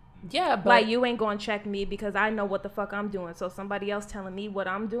thing. yeah, but Like you ain't gonna check me because I know what the fuck I'm doing. So somebody else telling me what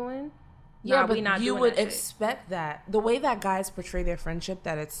I'm doing. yeah, nah, but we not you doing would that shit. expect that the way that guys portray their friendship,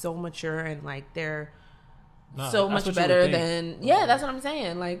 that it's so mature and like they're Nah, so that's much what you would better think. than yeah, that's what I'm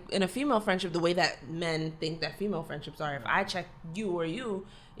saying. Like in a female friendship, the way that men think that female friendships are, if I check you or you,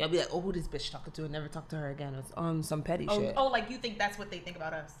 you'll be like, oh, who this bitch talking to, and never talk to her again. It's on some petty shit. oh, like you think that's what they think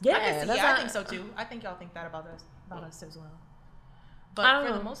about us? Yeah, I can see, that's I not- think so too. I think y'all think that about us as well. I But don't for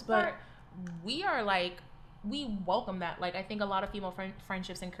know, the most but- part, we are like we welcome that. Like I think a lot of female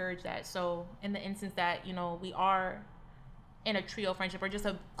friendships encourage that. So in the instance that we are in a trio friendship or just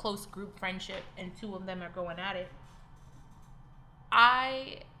a close group friendship, and two of them are going at it,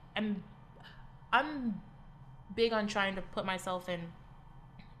 I'm big on trying to put myself in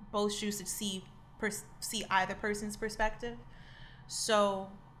both shoes to see either person's perspective. So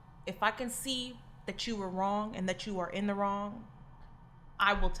if I can see that you were wrong and that you are in the wrong,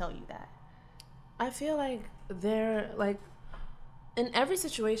 I will tell you that. I feel like they're like in every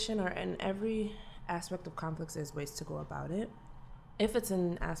situation or in every aspect of conflicts, there's ways to go about it. If it's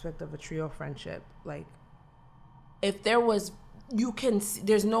an aspect of a trio friendship, like if there was, you can see,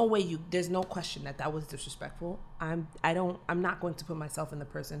 there's no question that was disrespectful. I'm not going to put myself in the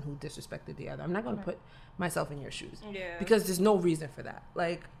person who disrespected the other. I'm not going to put myself in your shoes. Yeah. Because there's no reason for that.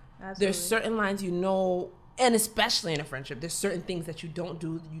 Like Absolutely. there's certain lines and especially in a friendship, there's certain things that you don't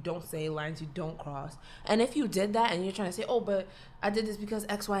do, you don't say, lines you don't cross. And if you did that and you're trying to say, oh, but I did this because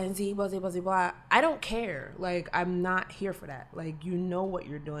X, Y, and Z, blah, blah, blah, blah, I don't care. Like, I'm not here for that. Like, you know what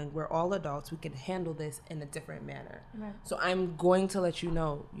you're doing. We're all adults. We can handle this in a different manner. Right. So I'm going to let you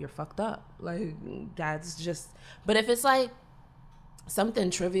know you're fucked up. Like, that's just, but if it's like something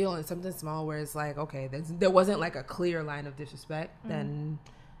trivial and something small where it's like, okay, there wasn't like a clear line of disrespect, then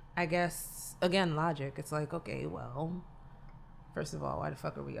I guess, again, logic. It's like, okay, well, first of all, why the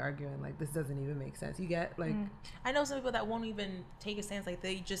fuck are we arguing? Like, this doesn't even make sense. You get, like... I know some people that won't even take a stance. Like,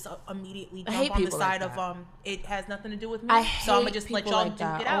 they just immediately I hate jump on the people like side of, that. it has nothing to do with me. I so I'm going hate to just let people y'all like duke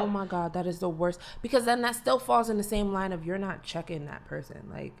that. it out. Oh my God, that is the worst. Because then that still falls in the same line of you're not checking that person.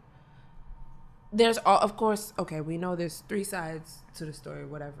 Like, there's, of course, okay, we know there's three sides to the story,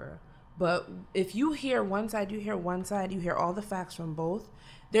 whatever. But if you hear one side, you hear all the facts from both,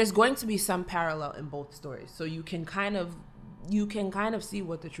 there's going to be some parallel in both stories. So you can kind of see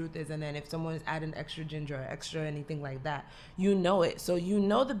what the truth is. And then if someone is adding extra ginger or extra anything like that, you know it. So you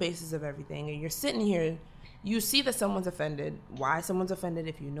know the basis of everything. And you're sitting here, you see that someone's offended. Why someone's offended,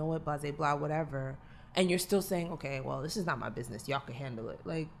 if you know it, blah, blah, blah, whatever. And you're still saying, okay, well, this is not my business. Y'all can handle it.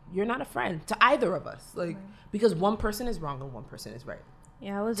 Like, you're not a friend to either of us. Like, because one person is wrong and one person is right.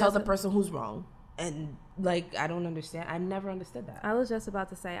 Yeah, I was Tell just the person who's wrong. And, like, I don't understand. I never understood that. I was just about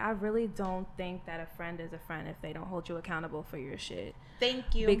to say, I really don't think that a friend is a friend if they don't hold you accountable for your shit.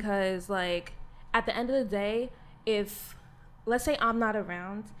 Thank you. Because, like, at the end of the day, if, let's say I'm not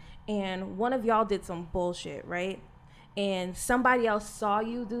around and one of y'all did some bullshit, right? And somebody else saw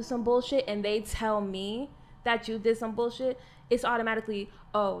you do some bullshit and they tell me that you did some bullshit, it's automatically,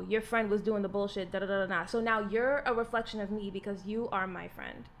 oh, your friend was doing the bullshit, da da da da. So now you're a reflection of me because you are my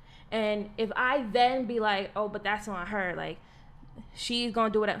friend. And if I then be like, oh, but that's on her, like, she's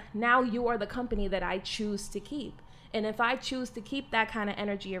gonna do it. Now you are the company that I choose to keep. And if I choose to keep that kind of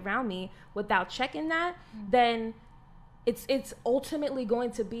energy around me without checking that, then it's ultimately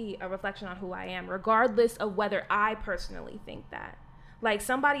going to be a reflection on who I am, regardless of whether I personally think that. Like,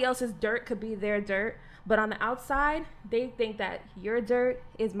 somebody else's dirt could be their dirt, but on the outside, they think that your dirt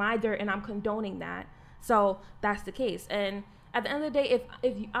is my dirt and I'm condoning that. So that's the case. And at the end of the day,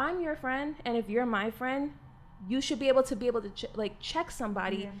 if I'm your friend and if you're my friend, you should be able to check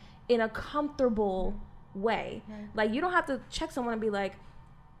somebody in a comfortable way. Like, you don't have to check someone and be like,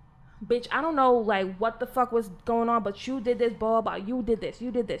 bitch, I don't know, like, what the fuck was going on, but you did this, blah, blah, you did this,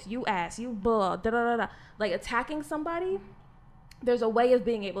 you ass, you blah, da, da, da, da. Like, attacking somebody, there's a way of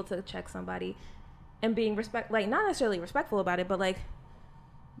being able to check somebody and being not necessarily respectful about it, but, like,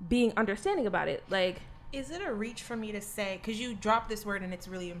 being understanding about it. Like, is it a reach for me to say, because you dropped this word and it's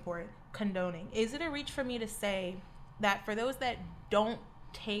really important, condoning. Is it a reach for me to say that for those that don't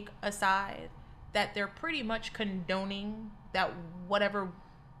take a side, that they're pretty much condoning that whatever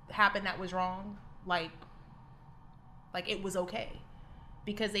happened that was wrong, like it was okay,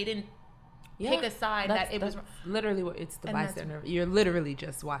 because they didn't pick a side that it was literally what it's the and that's- bystander. You're literally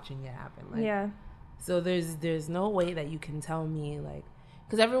just watching it happen. Like, Yeah. So there's no way that you can tell me, like,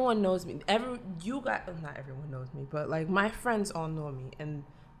 because everyone knows me. Not everyone knows me, but like my friends all know me, and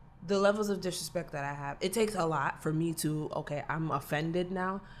the levels of disrespect that I have, it takes a lot for me to, okay, I'm offended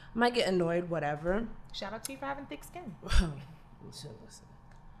now. I might get annoyed, whatever. shout out to you for having thick skin. Listen.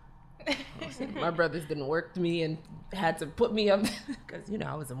 My brothers didn't work me and had to put me up because, you know,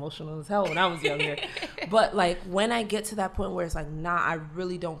 I was emotional as hell when I was younger. But like when I get to that point where it's like, nah, I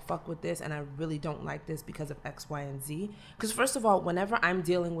really don't fuck with this and I really don't like this because of X, Y, and Z. Because first of all, whenever I'm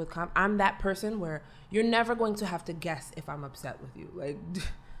dealing with I'm that person where you're never going to have to guess if I'm upset with you. Like,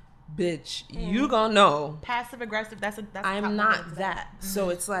 bitch, you gonna know. Passive aggressive. That's I'm not that. So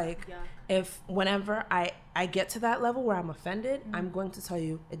it's like, if whenever I get to that level where I'm offended, I'm going to tell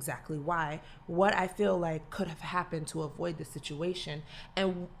you exactly why, what I feel like could have happened to avoid the situation.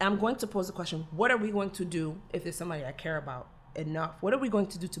 And I'm going to pose the question, what are we going to do if there's somebody I care about enough? What are we going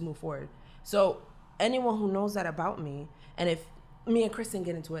to do to move forward? So anyone who knows that about me, and if me and Kristen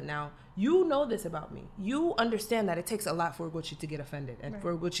get into it now, you know this about me. You understand that it takes a lot for Ugochi to get offended and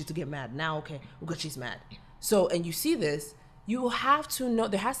for Ugochi to get mad. Now, okay, Ugochi's mad. So, and you see this, you have to know,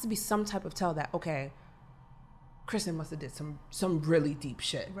 there has to be some type of tell that, okay, Kristen must have did some really deep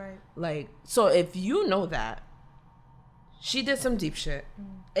shit. Right. Like, so if you know that she did some deep shit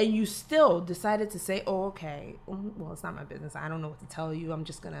and you still decided to say, oh, okay, well, it's not my business. I don't know what to tell you. I'm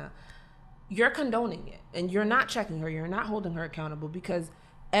just gonna, you're condoning it and you're not checking her. You're not holding her accountable, because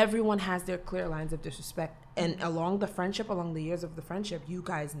everyone has their clear lines of disrespect. And along the years of the friendship, you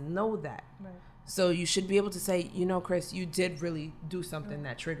guys know that. Right. So you should be able to say, you know, Chris, you did really do something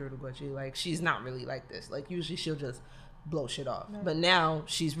that triggered Ugochi. Like, she's not really like this. Like, usually she'll just blow shit off. Right. But now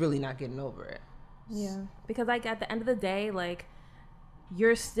she's really not getting over it. Yeah. Because, like, at the end of the day, like,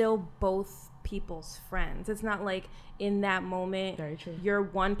 you're still both people's friends. It's not like in that moment Very true. you're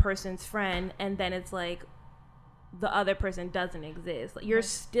one person's friend and then it's like the other person doesn't exist. Like, you're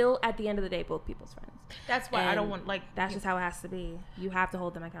still, at the end of the day, both people's friends. That's why I And don't want, like, that's just how it has to be. You have to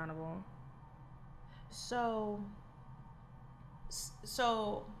hold them accountable. So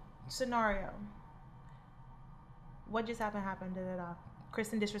scenario. What just happened, da da da.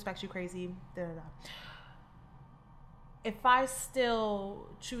 Kristen disrespects you crazy, da da da. If I still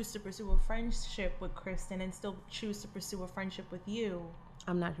choose to pursue a friendship with Kristen and still choose to pursue a friendship with you,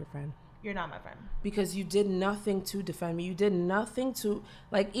 I'm not your friend. you're not my friend. Because you did nothing to defend me. You did nothing to,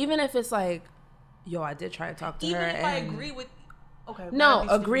 like, even if it's like, yo, I did try to talk to her. Even if I agree with, okay. No,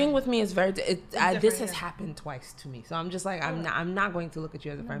 agreeing with me is very. This different, has happened twice to me, so I'm just like, I'm not going to look at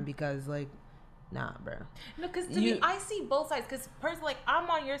you as a friend because, like, nah, bro. No, because to me, I see both sides. Because personally, like, I'm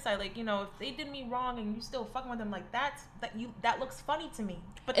on your side. Like, you know, if they did me wrong and you still fucking with them, like, that looks funny to me.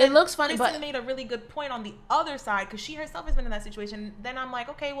 But It looks funny, Kristen but made a really good point on the other side, because she herself has been in that situation. Then I'm like,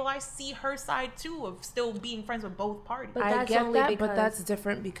 okay, well, I see her side too of still being friends with both parties. But I that's get only that, because- but that's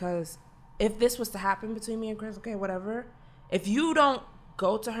different, because if this was to happen between me and Chris, okay, whatever. If you don't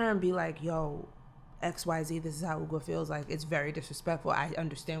go to her and be like, yo, XYZ, this is how Ugo feels, like, it's very disrespectful, I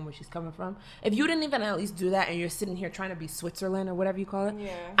understand where she's coming from. If you didn't even at least do that and you're sitting here trying to be Switzerland or whatever you call it,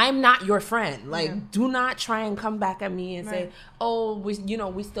 I'm not your friend. Like, do not try and come back at me and say, oh, we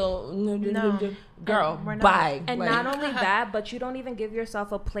still, girl, we're not. bye. And like, not only that, but you don't even give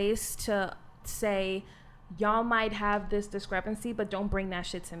yourself a place to say, y'all might have this discrepancy, but don't bring that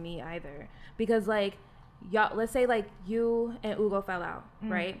shit to me either. Because, like, y'all, let's say, like, you and Ugo fell out,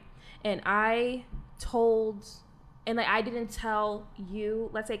 right? And I told, and, like, I didn't tell you,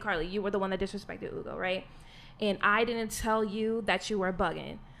 let's say, Carly, you were the one that disrespected Ugo, right? And I didn't tell you that you were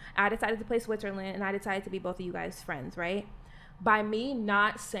bugging. I decided to play Switzerland, and I decided to be both of you guys friends, right? By me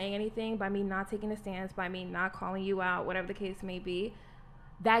not saying anything, by me not taking a stance, by me not calling you out, whatever the case may be,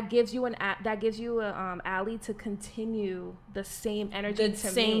 that gives you a alley to continue the same energy the to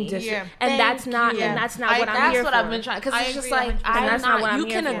same me. Yeah. And that's not you. what I'm here that's for. what I've been trying, because I it's just agree like, 100%. I'm That's not what not, I'm you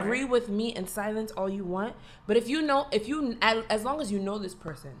here can for. agree with me in silence all you want, but if as long as you know this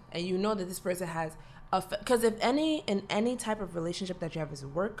person and you know that this person has because in any type of relationship that you have, is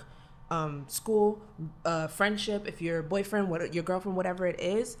work, school, friendship, if your boyfriend, your girlfriend, whatever it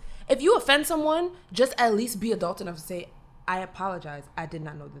is, if you offend someone, just at least be adult enough to say, I apologize, I did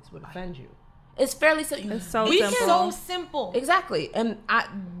not know this would offend you. It's fairly simple. It's so We simple. can- So simple. Exactly. And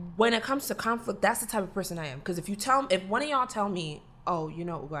when it comes to conflict, that's the type of person I am. Because if one of y'all tell me oh, you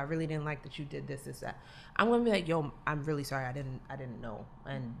know, I really didn't like that you did this, that. I'm gonna be like, yo, I'm really sorry. I didn't know,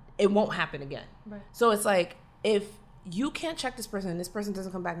 and it won't happen again. Right. So it's like, if you can't check this person and this person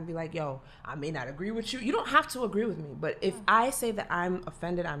doesn't come back and be like, yo, I may not agree with you. You don't have to agree with me. But if I say that I'm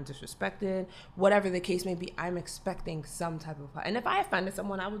offended, I'm disrespected, whatever the case may be, I'm expecting some type of, and if I offended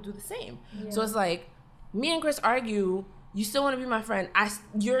someone, I would do the same. Yeah. So it's like, me and Chris argue, you still want to be my friend.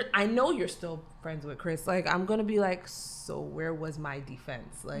 I know you're still friends with Chris. Like, I'm going to be like, so where was my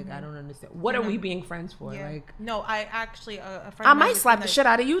defense? Like, I don't understand. What are we being friends for? Yeah. Like, no, I actually, a friend I might slap the shit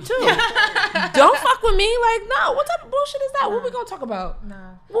out of you too. Don't fuck with me. Like, no, what type of bullshit is that? What we going to talk about?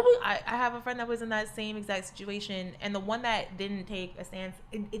 Nah. I have a friend that was in that same exact situation, and the one that didn't take a stance,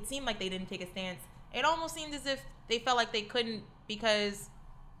 it seemed like they didn't take a stance. It almost seemed as if they felt like they couldn't, because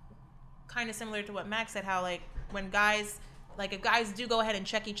kind of similar to what Max said, how like when guys, like if guys do go ahead and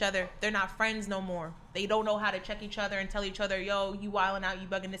check each other, they're not friends no more. They don't know how to check each other and tell each other, yo, you wilding out, you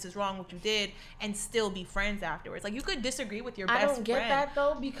bugging, this is wrong, what you did, and still be friends afterwards. Like, you could disagree with your best friend. I don't get that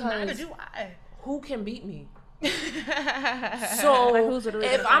though, because neither do I. Who can beat me? So like,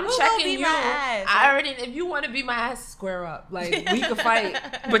 if I'm checking you, I already. If you want to beat my ass, square up. Like, we could fight,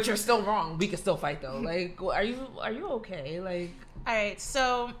 but you're still wrong. We could still fight though. Like, are you okay? Like, all right,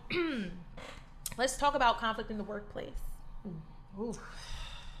 so let's talk about conflict in the workplace. Ooh.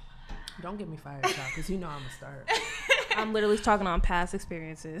 Don't get me fired, y'all, because you know I'm gonna start. I'm literally talking on past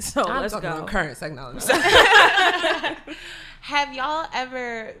experiences, so let's go. On current technology. Have y'all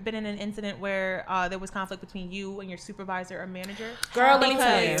ever been in an incident where there was conflict between you and your supervisor or manager? Girl, let me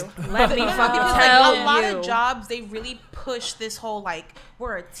tell you. Let me fucking like, tell you. A lot of jobs, they really push this whole, like,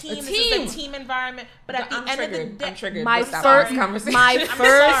 we're a team. This is a team environment. But at the end of the day, I'm triggered. My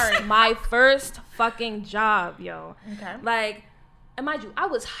first fucking job, yo. Okay. Like, and mind you, I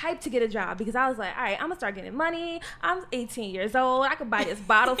was hyped to get a job because I was like, all right, I'm gonna start getting money. I'm 18 years old. I could buy this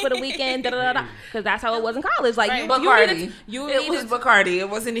bottle for the weekend, because that's how it was in college. Like, right. Bacardi. It was Bacardi. It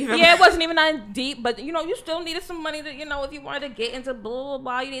wasn't even. Yeah, it wasn't even that deep. But you know, you still needed some money to, you know, if you wanted to get into blah blah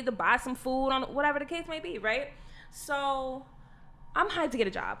blah, you need to buy some food on whatever the case may be, right? So I'm hyped to get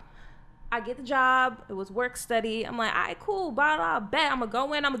a job. I get the job. It was work study. I'm like, all right, cool. Blah, blah, bet. I'm going to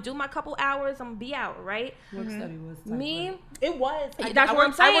go in. I'm going to do my couple hours. I'm going to be out, right? Work study was me. It was. That's what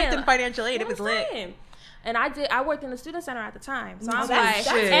I'm saying. I worked in financial aid. It was lit. And I worked in the student center at the time. So I'm like,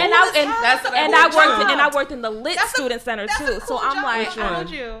 I worked in the lit student center too. So I'm like, I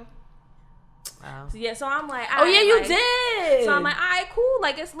told you. Wow. Yeah, so I'm like, oh yeah, you did. So I'm like, all right, cool.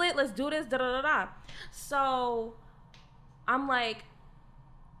 Like, it's lit. Let's do this. Da da da da. So I'm like,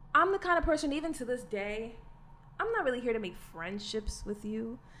 I'm the kind of person, even to this day, I'm not really here to make friendships with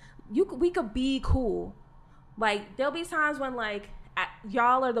you. We could be cool. Like, there'll be times when, like,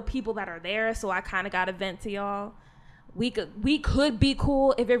 y'all are the people that are there, so I kind of got to vent to y'all. We could be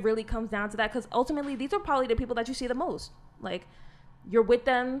cool if it really comes down to that, because ultimately, these are probably the people that you see the most. Like, you're with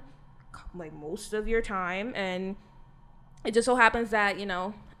them, like, most of your time, and it just so happens that, you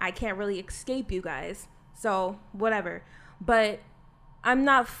know, I can't really escape you guys. So, whatever. But I'm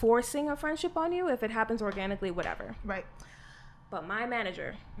not forcing a friendship on you. If it happens organically, whatever. Right. But my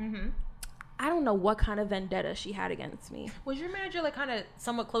manager, I don't know what kind of vendetta she had against me. Was your manager, like, kind of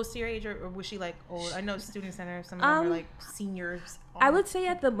somewhat close to your age, or was she, like, old? I know student center, some of them are, like, seniors. I would say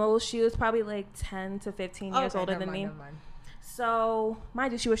at the most, she was probably, like, 10 to 15 years older than me. So,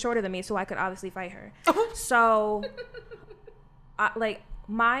 mind you, she was shorter than me, so I could obviously fight her. So, like,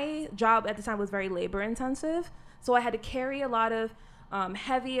 my job at the time was very labor intensive. So, I had to carry a lot of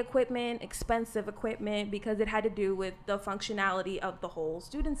heavy equipment, expensive equipment, because it had to do with the functionality of the whole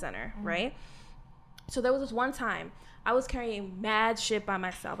student center, right? So there was this one time I was carrying mad shit by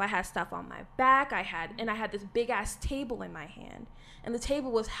myself. I had stuff on my back. I had this big ass table in my hand, and the table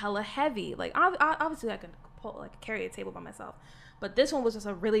was hella heavy. Like, obviously I could carry a table by myself, but this one was just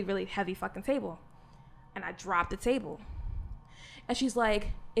a really, really heavy fucking table, and I dropped the table. And she's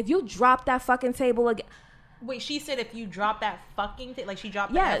like, "If you drop that fucking table again." Wait, she said if you drop that fucking like she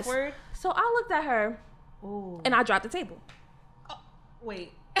dropped the F word? So I looked at her, and I dropped the table. Oh,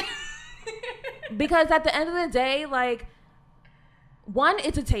 wait. Because at the end of the day, like, one,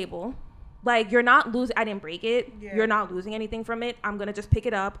 it's a table. Like, you're not losing. I didn't break it. Yeah. You're not losing anything from it. I'm going to just pick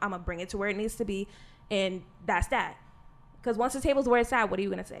it up. I'm going to bring it to where it needs to be. And that's that. Because once the table's where it's at, what are you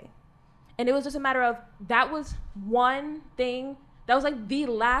going to say? And it was just a matter of, that was one thing. That was, like, the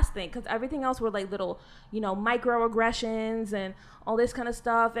last thing, because everything else were, like, little, you know, microaggressions and all this kind of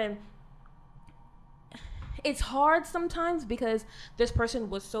stuff. And it's hard sometimes because this person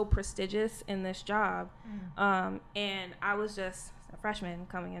was so prestigious in this job. And I was just a freshman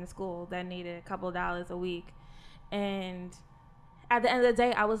coming into school that needed a couple of dollars a week. And at the end of the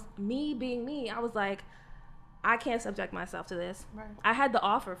day, I was me being me. I was like, I can't subject myself to this. Right. I had the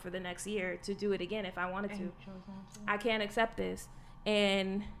offer for the next year to do it again if I wanted And to. you chose not to. I can't accept this.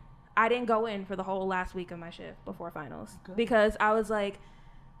 And I didn't go in for the whole last week of my shift before finals. Good. Because I was like,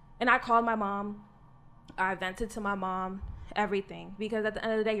 and I called my mom. I vented to my mom, everything. Because at the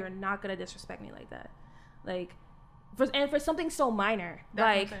end of the day, you're not going to disrespect me like that. Like, for something so minor. That's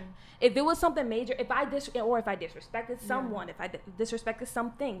what I'm like, saying. if there was something major, if I disrespected someone, if I disrespected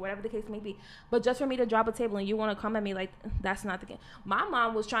something, whatever the case may be. But just for me to drop a table and you want to come at me like, that's not the case. My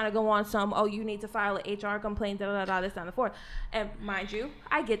mom was trying to go on some, oh, you need to file an HR complaint, this, down the fourth. And mind you,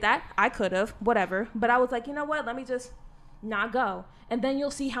 I get that. I could have, whatever. But I was like, you know what? Let me just not go. And then you'll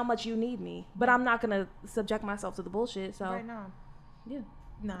see how much you need me. But I'm not going to subject myself to the bullshit. So, Right now. yeah.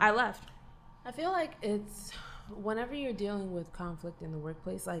 No. I left. I feel like it's whenever you're dealing with conflict in the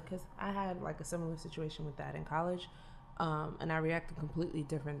workplace, like, because I had like a similar situation with that in college, and I reacted completely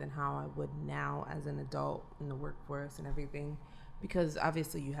different than how I would now as an adult in the workforce and everything, because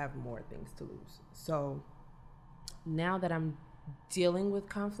obviously you have more things to lose. So now that I'm dealing with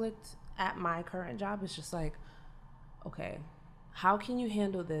conflict at my current job, it's just like, okay, how can you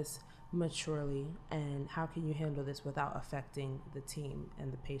handle this maturely, and how can you handle this without affecting the team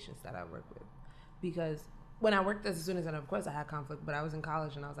and the patients that I work with? Because when I worked as a student, and of course I had conflict, but I was in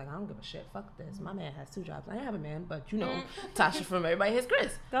college and I was like, I don't give a shit. Fuck this. My man has 2 jobs. I have a man, but you know, Tasha from Everybody Has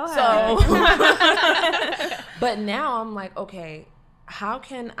Chris. Go ahead. So, but now I'm like, okay, how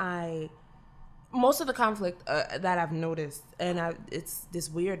can I? Most of the conflict that I've noticed, and it's this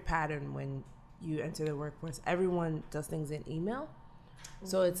weird pattern when you enter the workforce. Everyone does things in email.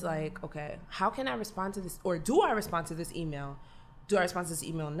 So it's like, okay, how can I respond to this? Or do I respond to this email? Do I respond to this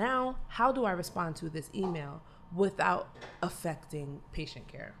email now? How do I respond to this email without affecting patient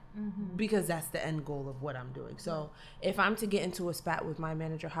care? Mm-hmm. Because that's the end goal of what I'm doing. So if I'm to get into a spat with my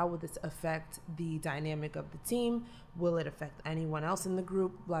manager, how will this affect the dynamic of the team? Will it affect anyone else in the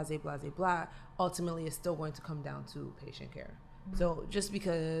group? Blah, blah, blah, blah. Ultimately, it's still going to come down to patient care. Mm-hmm. So just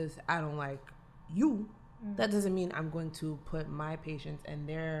because I don't like you, that doesn't mean I'm going to put my patients and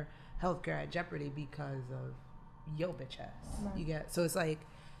their healthcare at jeopardy because of yo bitch ass. Right. You get, so it's like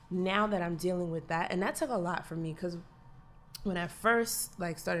now that I'm dealing with that, and that took a lot for me, because when I first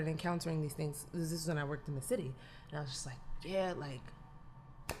like started encountering these things, this is when I worked in the city, and I was just like, yeah, like,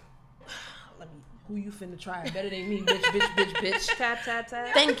 let me, who you finna try better than me, bitch. Tap, tap,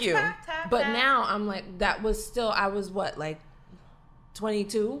 tap. Thank you. Tap, But tap. now I'm like, that was still, I was what, like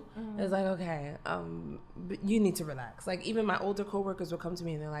 22. It's like, okay, but you need to relax. Like, even my older coworkers will come to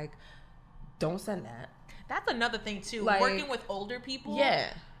me and they're like, don't send that. That's another thing too. Like, working with older people.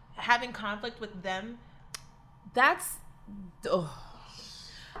 Yeah. Having conflict with them. That's,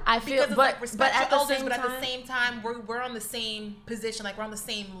 I feel, Because it's but, like respect but at your the elders, same but time, at the same time, we're on the same position. Like, we're on the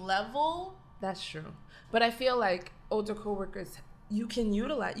same level. that's true. But I feel like older coworkers, you can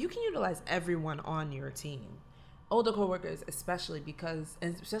utilize everyone on your team. Older coworkers, especially because,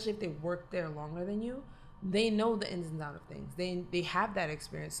 and especially if they work there longer than you, they know the ins and outs of things. They have that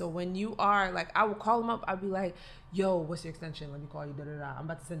experience. So when you are like, I will call them up. I'll be like, yo, what's your extension? Let me call you. Da da da. I'm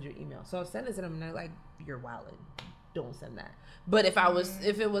about to send you an email. So I'll send it to them, and they're like, you're wildin'. Don't send that. But if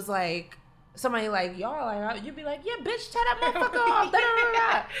it was like somebody like y'all, like, you'd be like, yeah, bitch, tell that motherfucker off. Da da da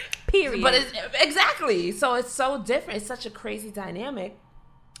da. Period. But it's exactly. So it's so different. It's such a crazy dynamic.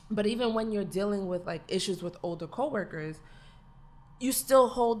 But even when you're dealing with like issues with older coworkers, you still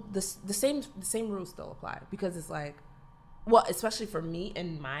hold the same rules still apply, because it's like, well, especially for me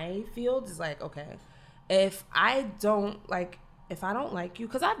in my field, it's like, okay, if I don't like you,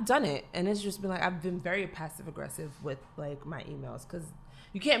 because I've done it, and it's just been like, I've been very passive aggressive with like my emails, because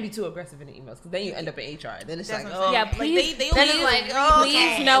you can't be too aggressive in the emails, because then you end up in HR. Then it's That's like, what I'm oh, Yeah, saying. please, Like, then it's like, oh,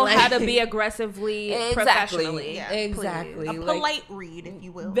 please okay. know Like, how to be aggressively professionally. Yeah, exactly. A Like, polite read, if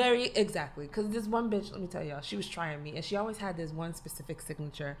you will. very exactly, because this one bitch, let me tell y'all, she was trying me, and she always had this one specific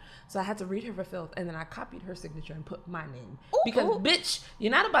signature, so I had to read her for filth, and then I copied her signature and put my name, because bitch,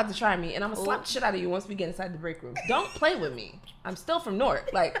 you're not about to try me, and I'm gonna slap the shit out of you once we get inside the break room. Don't play with me. I'm still from North.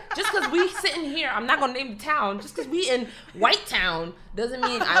 Like, just because we sitting here, I'm not gonna name the town. Just because we in White Town doesn't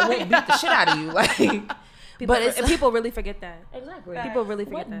mean I won't beat the shit out of you. Like, People really forget that. exactly. People really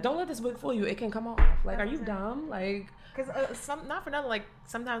forget that. Don't let this wig fool you. It can come off. Like, are you dumb? Like, Because not for nothing, like,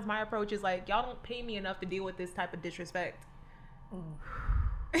 sometimes my approach is like, y'all don't pay me enough to deal with this type of disrespect. I'm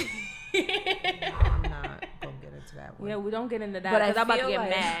not gonna get into that one. Yeah, we don't get into that, But I because I'm about to feel get like-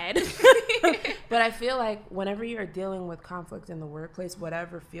 mad. But I feel like whenever you're dealing with conflict in the workplace,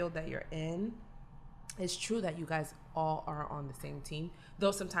 whatever field that you're in, it's true that you guys all are on the same team,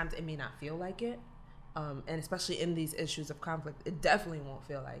 though sometimes it may not feel like it. And especially in these issues of conflict, it definitely won't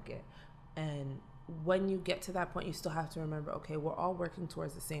feel like it. And when you get to that point, you still have to remember, okay, we're all working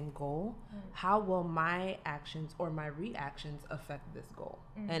towards the same goal. How will my actions or my reactions affect this goal?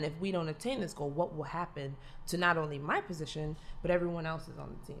 And if we don't attain this goal, what will happen to not only my position, but everyone else's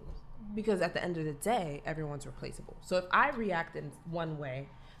on the team? Because at the end of the day, everyone's replaceable. So if I react in one way,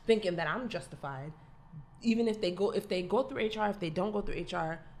 thinking that I'm justified, even if they go through HR, if they don't go through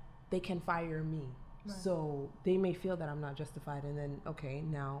HR, they can fire me. Right. So they may feel that I'm not justified, and then, okay,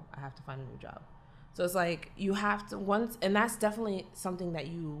 now I have to find a new job. So it's like you have to once, and that's definitely something that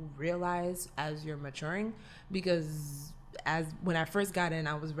you realize as you're maturing, because as when I first got in,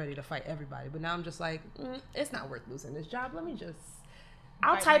 I was ready to fight everybody, but now I'm just like, it's not worth losing this job. Let me just,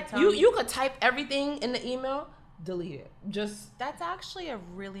 I'll type, you could type everything in the email, delete it. Just, that's actually a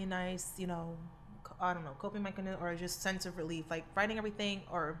really nice, I don't know, coping mechanism or just sense of relief, like writing everything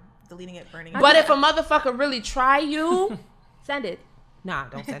or deleting it, burning it. But if a motherfucker really try you, send it. Nah,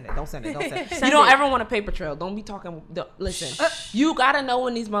 don't send it. Don't send it. Don't send it. You don't ever want a paper trail. Don't be talking. Listen, you gotta know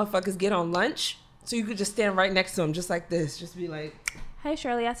when these motherfuckers get on lunch, so you could just stand right next to them, just like this. Just be like, "Hey,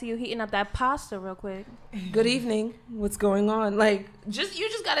 Shirley, I see you heating up that pasta real quick. Good evening. What's going on?" Like, you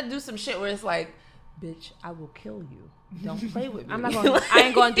just gotta do some shit where it's like, "Bitch, I will kill you. Don't play with me." I'm not going. I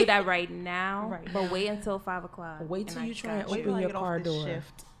ain't going to do that right now. Right. But wait until 5 o'clock. Wait till you try and open your car door.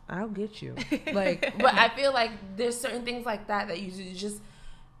 Shift. I'll get you. Like, but I feel like there's certain things like that you just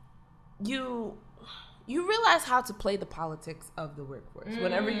you realize how to play the politics of the workforce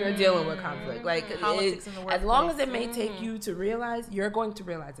whenever you're dealing with conflict. Like, as long as it may take you to realize, you're going to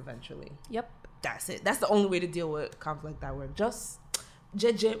realize eventually. Yep, that's it. That's the only way to deal with conflict at work. Just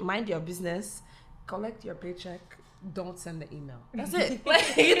mind your business, collect your paycheck. Don't send the email. That's it. Like,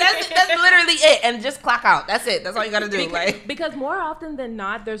 that's literally it. And just clock out. That's it. That's all you got to do. Because more often than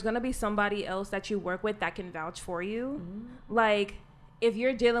not, there's going to be somebody else that you work with that can vouch for you. Like, if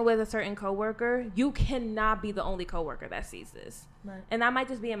you're dealing with a certain coworker, you cannot be the only coworker that sees this. Right. And that might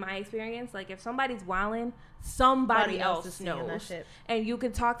just be in my experience. Like, if somebody's wilding, somebody else knows. That shit. And you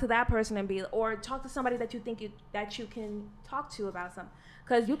can talk to that person or talk to somebody that you think that you can talk to about something.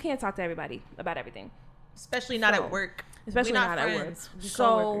 Because you can't talk to everybody about everything. Especially not at work. Especially not at work.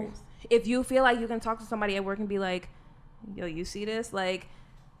 So if you feel like you can talk to somebody at work and be like, yo, you see this? Like,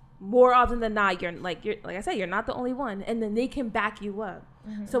 more often than not, you're like I said, you're not the only one. And then they can back you up.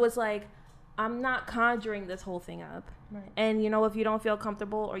 So it's like, I'm not conjuring this whole thing up. Right. And, if you don't feel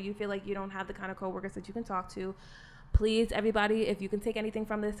comfortable or you feel like you don't have the kind of coworkers that you can talk to, please, everybody, if you can take anything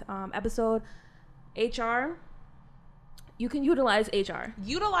from this episode, HR, you can utilize HR.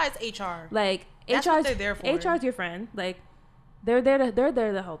 Utilize HR. Like, that's what they're there for. HR's your friend. Like, they're there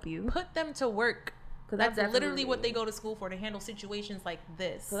to help you. Put them to work. That's literally what they go to school for, to handle situations like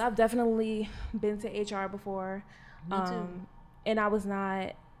this. So I've definitely been to HR before. Me too. And I was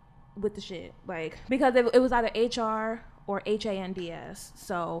not with the shit. Like, because it was either HR or HANDS.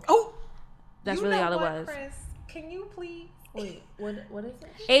 So that's really all it was. Chris, can you please? Wait, what is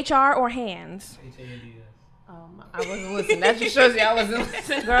it? HR or hands. HANDS. I wasn't listening. That just shows you I wasn't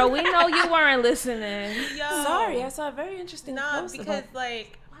listening. Girl, we know you weren't listening. Yo. Sorry, I saw a very interesting post because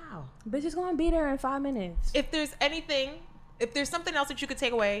wow. Bitch is gonna be there in 5 minutes. If there's something else that you could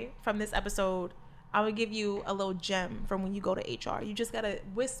take away from this episode, I would give you a little gem from when you go to HR. You just gotta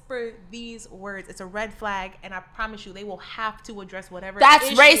whisper these words. It's a red flag, and I promise you, they will have to address whatever. That's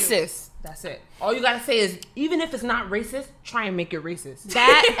issue. Racist. That's it. All you gotta say is, even if it's not racist, try and make it racist.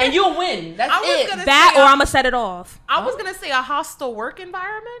 That and you'll win. That's it. That or I'm gonna set it off. I was gonna say a hostile work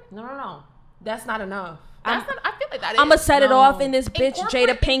environment. No. That's not enough. I feel like that. I'm gonna set it off in this bitch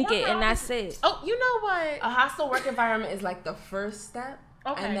Jada Pinkett, and that's it. Oh, you know what? A hostile work environment is like the first step,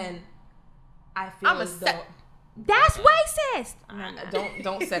 and then I feel as though that's racist.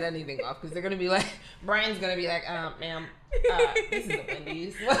 Don't set anything off, because they're gonna be like, Brian's gonna be like, ma'am, this is a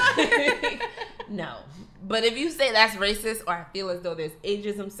Wendy's. No, but if you say that's racist, or I feel as though there's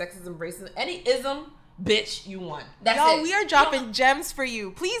ageism, sexism, racism, any ism, bitch, you won. That's it. We are dropping gems for you.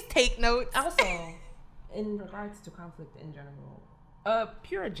 Please take notes. Also, in regards to conflict in general,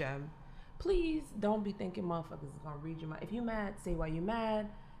 pure gem. Please don't be thinking motherfuckers is gonna read your mind. If you mad, say why you mad.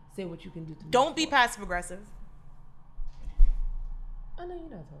 Say what you can do to me. Don't be passive aggressive. I know you're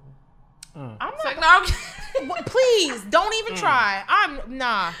not talking. I'm not. No. Please don't even try.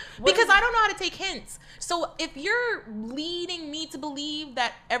 Because I don't know how to take hints. So if you're leading me to believe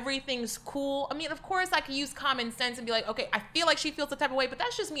that everything's cool, I mean, of course I could use common sense and be like, okay, I feel like she feels the type of way, but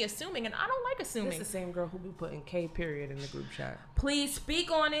that's just me assuming, and I don't like assuming. This is the same girl who be putting K period in the group chat. Please speak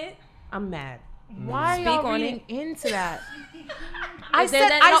on it. I'm mad. Why are y'all reading into that? I If there's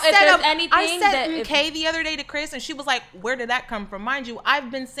said any- no, if there's I anything said that if- MK the other day to Chris, and she was like, "Where did that come from?" Mind you, I've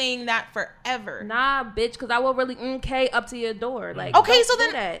been saying that forever. Nah, bitch, because I will really K up to your door. Like, Okay, don't so do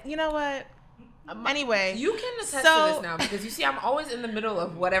then that. you know what? Anyway, You can attest So- to this now because you see, I'm always in the middle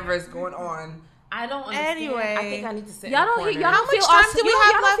of whatever is going on. I don't understand. Anyway. I think I need to sit. Y'all in the don't hear- corner. y'all how much feel time us- do we you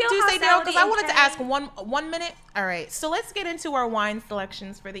have don't left, feel Tuesday, Daryl? Because I hostility wanted to in ask K? one minute. All right, so let's get into our wine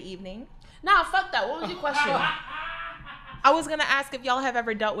selections for the evening. Nah, fuck that. What was your question? I was gonna ask if y'all have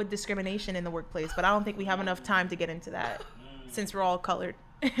ever dealt with discrimination in the workplace, but I don't think we have enough time to get into that since we're all colored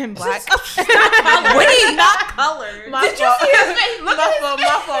and black. Wait, not colored. Did you see his face? My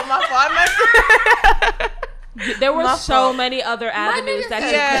fault. I messed. There were My so fault. many other avenues that you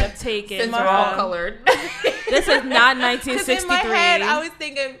Yeah. could have taken. Since My we're all fault. colored. This is not 'Cause 1963. in my head, I was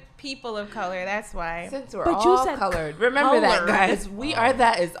thinking people of color. That's why. Since we're But you all said colored. Remember that, colored. guys. We are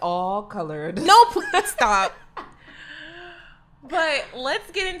that is all colored. No, please stop. But let's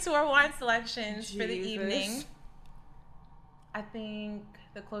get into our wine selections for the Jesus. evening. I think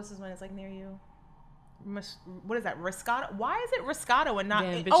the closest one is like near you. What is that? Riscato? Why is it Riscato and not?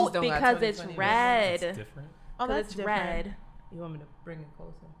 Damn, bitches oh, don't got because it's 20/20 red. It's different. oh, Because that's it's different. red. You want me to bring it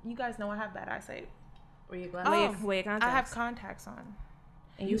closer? You guys know I have bad eyesight. Were you Oh, glad? Wait, I have contacts on.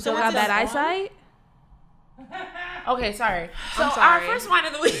 and you So still it's got just bad on? eyesight? Okay, sorry. So I'm our sorry. first wine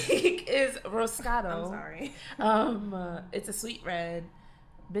of the week is Roscato. I'm sorry. It's a sweet red.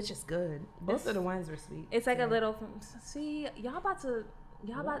 Bitch, it's good. Both of the wines were sweet. It's like a little. See, y'all about to.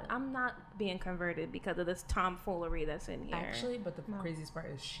 I'm not being converted because of this tomfoolery that's in here. Actually, but the craziest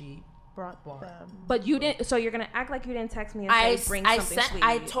part is she Brought bought. them. But you didn't. So you're gonna act like you didn't text me and say bring something sweet.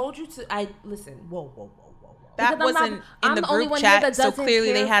 I told you to. I listen. Whoa. That Because I'm not- wasn't in I'm the the only group one here chat, that so doesn't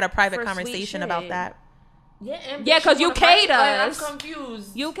clearly they care had a private for sweet conversation about shit. that. Yeah, and Yeah, bitch, 'cause you wanna fight? K'd Like, us. I'm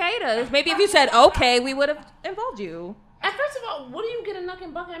confused. You K'd us. Maybe if you said okay, we would have involved you. And first of all, what do you get a knuck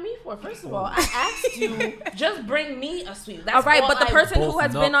and buck at me for? First of all, I asked you just bring me a sweet. That's All right, but the person who Both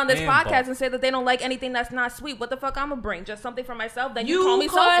has nut been on this and podcast buck. and said that they don't like anything that's not sweet, what the fuck I'm gonna bring? Just something for myself? Then you, you call me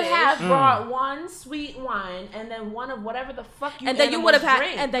could selfish. have brought one sweet wine and then one of whatever the fuck you and then you would have animals had,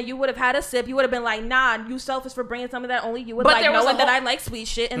 drink. and then you would have had a sip. You would have been like, "Nah, you selfish for bringing something that only you would But like, there was a knowing that whole- I like sweet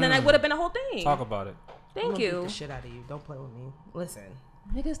shit." And then it would have been a whole thing. Talk about it. I'm Thank gonna beat you. the shit out of you. Don't play with me. Listen,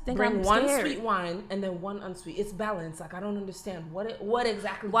 Niggas think bring I'm one scared. sweet wine and then one unsweet. It's balanced. Like I don't understand what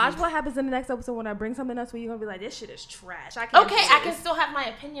exactly. Watch you- what happens in the next episode when I bring something else where you're gonna be like, "This shit is trash." I can't. Okay, do I can this." still have my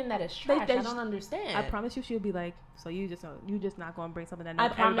opinion that it's trash. they I don't understand. I promise you, she'll be like, "So you just not gonna bring something that I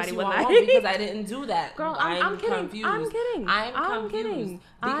promise everybody you would I like." won't because I didn't do that. Girl, I'm kidding. Confused. I'm kidding. I'm I'm confused. kidding.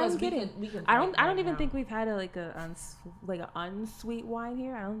 Because I'm kidding. We can I don't fight right even now. think we've had an unsweet wine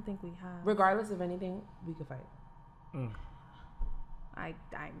here. I don't think we have. Regardless of anything, we could fight. I'm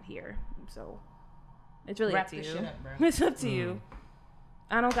here, so it's really Wrap up to this you. shit up, bro. It's up to you.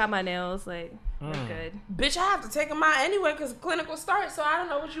 I don't got my nails like we're good. Bitch, I have to take them out anyway because clinical starts. So I don't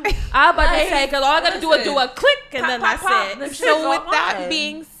know what you. I about to Like, say because all I gotta do is do a listen. click and Pop, then pop, pop. that's it. This shit So go with that hard.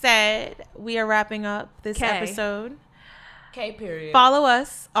 being said, we are wrapping up this K. episode. K period. Follow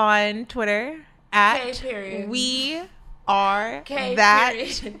us on Twitter at K period. We Are K That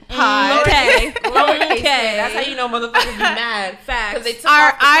period. Pod. Okay. Lowercase Okay. K. That's how you know motherfuckers be mad. Facts. 'Cause they took Our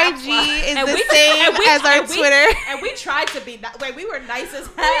off the caps IG lock. is And the we- same and we- as our and we- Twitter. And we tried to be that way. We were nice as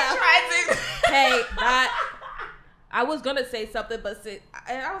We hell. tried to. Hey, that I was gonna say something, but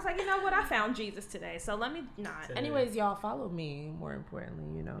I was like, you know what? I found Jesus today, so let me not. Anyways, y'all follow me. More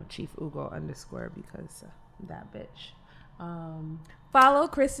importantly, Chief Ugo _ because that bitch. Follow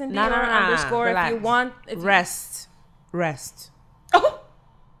Kristen Nah, Dior nah, nah. underscore Relax. if you want. If you- Rest. Oh,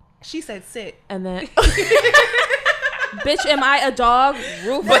 she said sit. And then, bitch, am I a dog?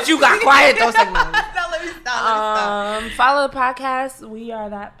 Rufus. but you got quiet though. Segment. No, let me stop. Follow the podcast. We Are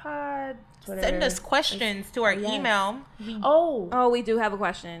That Pod. Twitter. Send us questions to our Yes. email. Oh, we do have a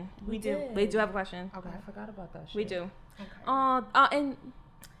question. We did. We do have a question. Okay, I forgot about that shit. We do. Okay. And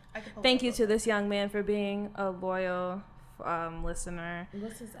I can pull thank it you up. to this young man for being a loyal listener.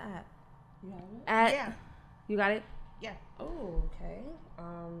 What's his app? You have it? At Yeah. you got it. Yeah. Oh, okay.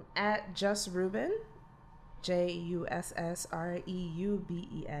 At Just Ruben,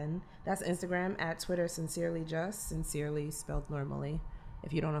 JUSSREUBEN. That's Instagram. At Twitter, Sincerely Just, sincerely spelled normally.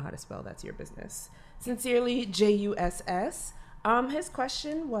 If you don't know how to spell, that's your business. Sincerely JUSS. His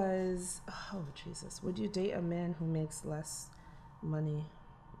question was, oh Jesus, would you date a man who makes less money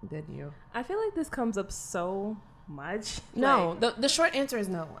than you? I feel like this comes up so much. No, the short answer is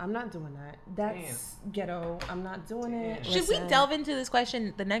no. I'm not doing that. That's ghetto. I'm not doing it. Should we Listen. delve into this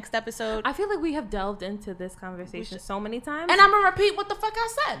question the next episode? I feel like we have delved into this conversation so many times. And I'm gonna repeat what the fuck I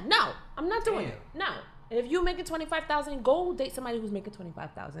said. No, I'm not doing it. No. If you making 25,000, go date somebody who's making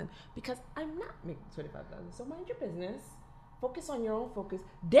 25,000 because I'm not making 25,000. So mind your business. Focus on your own focus.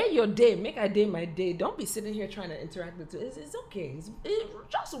 Day your day. Make a day my day. Don't be sitting here trying to interact with it. It's okay.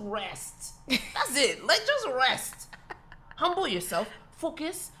 Just rest. That's it. Like, just rest. Humble yourself.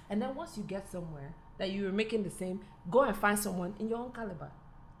 Focus. And then once you get somewhere that you're making the same, go and find someone in your own caliber.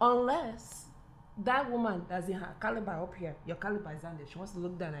 Unless that woman that's in her caliber up here, your caliber is down there. She wants to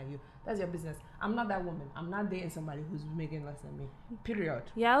look down at you. That's your business. I'm not that woman. I'm not dating somebody who's making less than me. Period.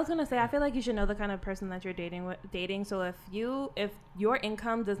 Yeah, I was gonna say, I feel like you should know the kind of person that you're dating. So if your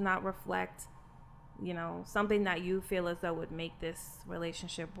income does not reflect, you know, something that you feel as though would make this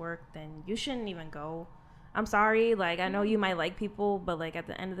relationship work, then you shouldn't even go. I'm sorry. Like, I know you might like people, but like at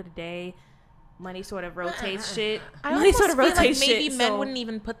the end of the day, money sort of rotates shit. Money sort of rotates shit. Maybe men wouldn't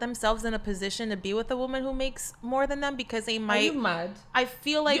even put themselves in a position to be with a woman who makes more than them because they might. Are you mad? I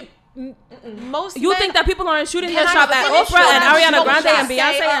feel like most. You men, think that people aren't shooting their Can I shot at finish Oprah what and I'm Ariana going Grande and to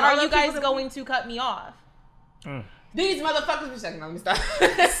Beyonce? say, And or all are you those guys people going to cut me off? These motherfuckers be second. Let me stop.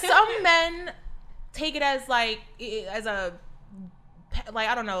 Some men take it as like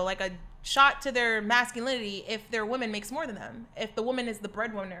I don't know, like a shot to their masculinity if their woman makes more than them, if the woman is the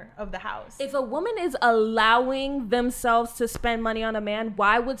breadwinner of the house. If a woman is allowing themselves to spend money on a man,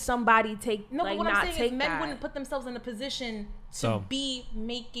 why would somebody take No, like, but what not I'm saying take is men that? wouldn't put themselves in a position to Some. be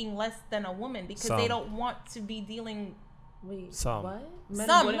making less than a woman because Some. they don't want to be dealing. Wait, Some. what? Men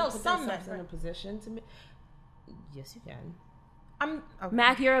Some, wouldn't no, put some themselves men. in a position to me. Yes, you can. I'm okay.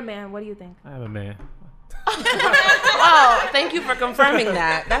 Mac, you're a man. What do you think? I have a man. Oh, thank you for confirming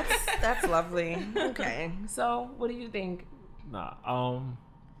that. That's lovely. Okay, so what do you think? Nah,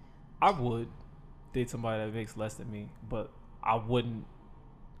 I would date somebody that makes less than me, but I wouldn't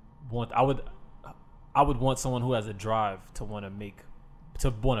want. I would want someone who has a drive to want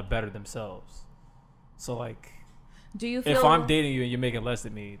to better themselves. So like, Do you feel if I'm dating you and you're making less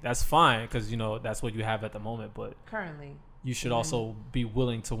than me, that's fine because you know that's what you have at the moment. But Currently, you should also be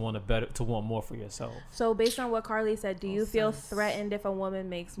willing to want more for yourself. so based on what Carly said, do you feel sense. threatened if a woman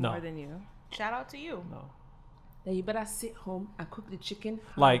makes No. more than you? Shout out to you. No. then you better sit home and cook the chicken.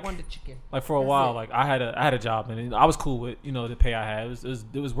 How Like- I want the chicken. Like for a That's while, it. like I had a job and I was cool with the pay I had.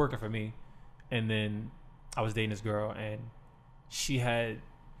 It was working for me, and then I was dating this girl and she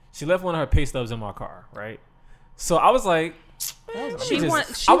left one of her pay stubs in my car, right? So I was like, She I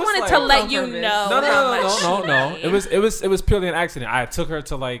wanted was to like- let you know. no. It was purely an accident. I took her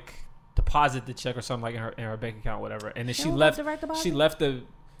to like deposit the check or something like in her bank account, whatever, and then she don't left. have direct deposit? She left the.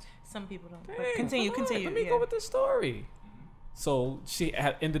 Some people don't. But Dang, continue. hold on, Continue. Let me yeah. go with this story. So she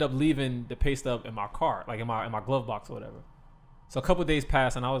ended up leaving the pay stub in my car, like in my glove box or whatever. So a couple days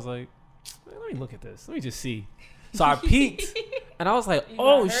passed, and I was like, let me look at this. Let me just see. So I peeked, and I was like,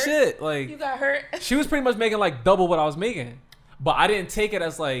 oh hurt? shit! Like You got hurt. she was pretty much making like double what I was making, but I didn't take it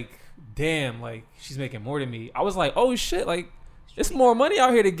as like, damn, like she's making more than me. I was like, oh shit, like it's more money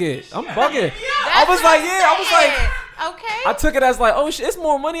out here to get. I'm bugging. I was like, Okay. I took it as like, oh shit, it's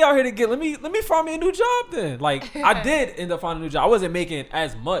more money out here to get. Let me find me a new job then. Like I did end up finding a new job. I wasn't making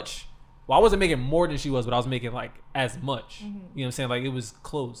as much. Well, I wasn't making more than she was, but I was making like as much. You know what I'm saying? Like it was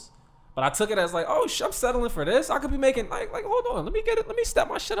close. But I took it as like, oh shit, I'm settling for this. I could be making like hold on, let me get it. Let me step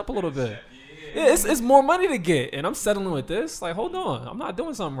my shit up a little bit. Yeah, it's more money to get, and I'm settling with this. Like hold on, I'm not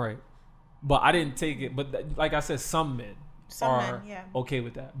doing something right. But I didn't take it. But like I said, some men are okay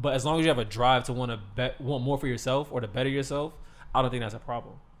with that. But as long as you have a drive to want more for yourself or to better yourself, I don't think that's a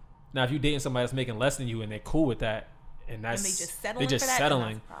problem. Now, if you're dating somebody that's making less than you and they're cool with that, and that's they just settling for that, then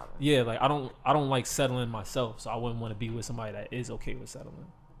that's a problem. Yeah, like I don't like settling myself, so I wouldn't want to be with somebody that is okay with settling.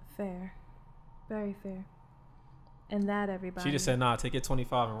 Fair. Very fair. And that, everybody. She just said, "Nah, take your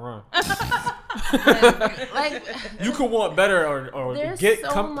 25 and run." Like You could want better or there's get so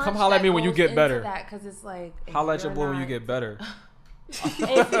come much holler at that me when you goes get into better. that, 'cause it's like Holler at your you're boy when you not- get better.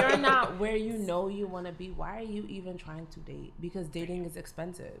 If you're not where you know you want to be, why are you even trying to date? Because dating is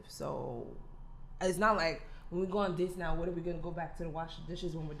expensive. So it's not like when we go on dates now, what are we gonna go back to wash the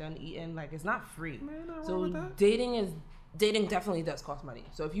dishes when we're done eating? Like it's not free. Man, not wrong So with that. dating definitely does cost money.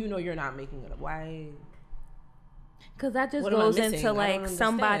 So if you know you're not making it, why? Because that just What am I goes missing? into I like don't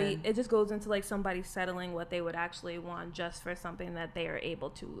somebody, understand. it just goes into like somebody settling what they would actually want just for something that they are able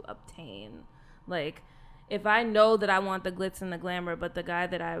to obtain. Like, if I know that I want the glitz and the glamour, but the guy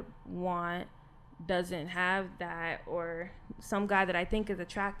that I want doesn't have that, or some guy that I think is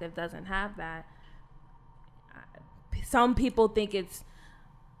attractive doesn't have that, some people think it's,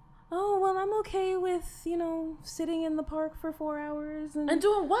 oh, well, I'm okay with, sitting in the park for 4 hours. And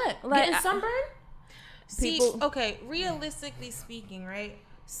doing what? Like, Getting sunburned? See, people- okay, realistically speaking, right?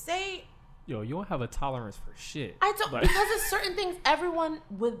 Say yo, you don't have a tolerance for shit. I don't, Like, because it's certain things. Everyone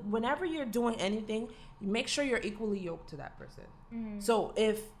whenever you're doing anything, you make sure you're equally yoked to that person. So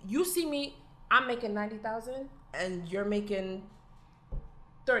if you see me, I'm making 90,000 and you're making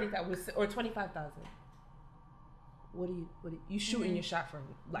 30,000 or 25,000. What are you shooting your shot from?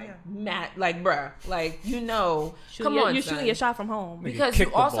 Like, Matt, like, bruh, like, come on, you're son. shooting your shot from home. Because kick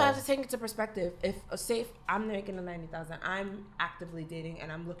you the also ball. have to take into perspective. If say if I'm making the 90,000, I'm actively dating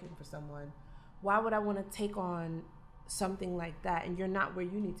and I'm looking for someone. Why would I want to take on something like that? And you're not where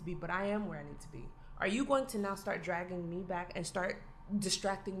you need to be, but I am where I need to be. Are you going to now start dragging me back and start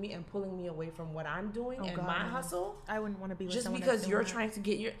distracting me and pulling me away from what I'm doing my hustle? I wouldn't want to be with Just someone because that's you're doing that. trying to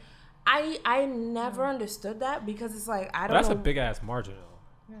get your. I never understood that because it's like I don't. that's know. a big ass margin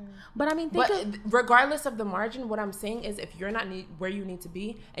though. But I mean, But regardless of the margin, what I'm saying is if you're not where you need to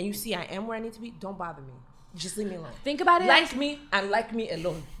be and you see I am where I need to be, don't bother me. Just leave me alone. think about it. Like me and like me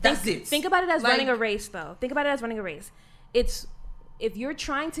alone. That's it. Think about it as Like- running a race, though. Think about it as running a race. It's if you're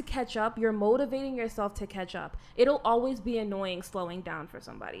trying to catch up, you're motivating yourself to catch up. It'll always be annoying slowing down for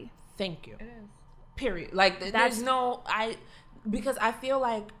somebody. Thank you. It is. Period. Like That's- there's no because I feel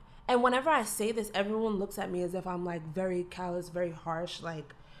like, and whenever I say this, everyone looks at me as if I'm like very callous, very harsh.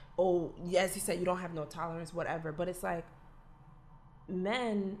 Like, oh, as you said, you don't have no tolerance, whatever. But it's like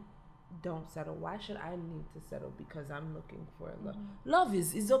men don't settle. Why should I need to settle? Because I'm looking for love. Love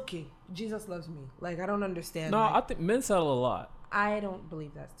is okay. Jesus loves me. Like I don't understand. No, like, I think men settle a lot. I don't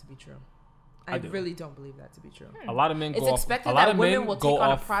believe that to be true. I do. really don't believe that to be true. A lot of men It's go off. expected A lot that of women men will go take on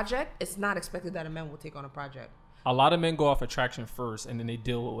off. a project. It's not expected that a man will take on a project. A lot of men go off attraction first, and then they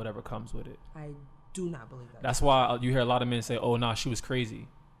deal with whatever comes with it. I do not believe that. That's why you hear a lot of men say, "Oh, nah, she was crazy."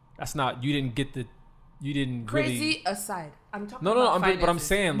 That's not. You didn't get the. You didn't Crazy really. aside. I'm talking No, about but I'm finances.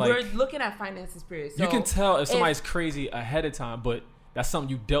 saying, like, we're looking at finances, period. So You can tell if somebody's crazy ahead of time, but that's something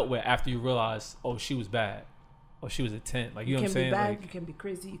you dealt with after you realize, oh, she was bad, or she was a 10. Like, you know what I'm can saying? be bad, Like, you can be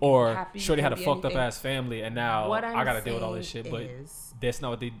crazy, you can or be happy, you Shorty can had a be fucked up anything. ass family, and now What I'm I gotta deal with all this saying shit. But is, that's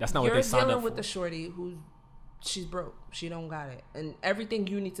not what they. That's not You're what they signed dealing up with for. the shorty who's she's broke. She don't got it, and everything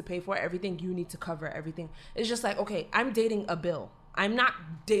you need to pay for, everything you need to cover, everything. It's just like, okay, I'm dating a bill. I'm not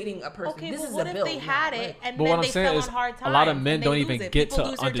dating a person. Okay, this but is what a if bill. they now. had it Like, and But then what I'm they saying fell is on hard a times? lot of men and they don't lose even it? get people to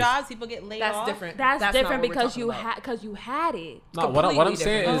lose their under- jobs. People get laid that's off. different. That's not different what we're because talking you about. because you had it. No, what I'm completely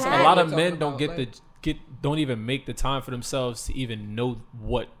saying different. is Okay. a lot of Talking men don't about, get like- the don't even make the time for themselves to even know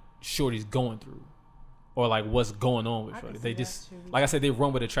what Shorty's going through, or like what's going on with I can Shorty. see They that just, too. like I said, they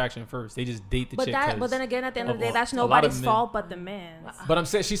run with attraction first. They just date the But chick. but then again, at the end of the day, that's a lot of nobody's men- fault but the man's. But I'm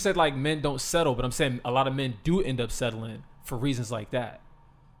saying, she said like men don't settle, but I'm saying a lot of men do end up settling for reasons like that.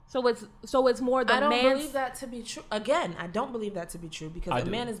 So it's more the I don't man's. believe that to be true. Again, I don't believe that to be true because I a do.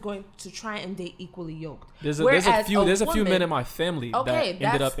 man is going to try and date equally yoked. There's a Whereas few woman- men in my family Okay, that ended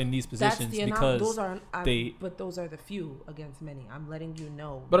that's- up in these that's positions the because those are they. but those are the few against many. I'm letting you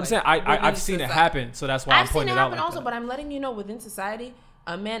know. But I'm saying within I've seen it society- happen, so that's why I'm I've seen pointing it it out happen like also, that. but I'm letting you know within society,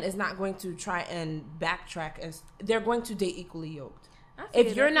 a man is not going to try and backtrack, and they're going to date equally yoked. I see If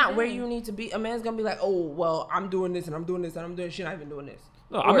it you're every not where day. you need to be, a man's gonna be like, oh well, I'm doing this and I'm doing this and I'm doing. She's not even doing this.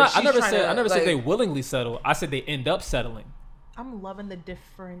 No, Or I'm not. I she's never trying said. to, I never said they like- willingly settle. I said they end up settling. I'm loving the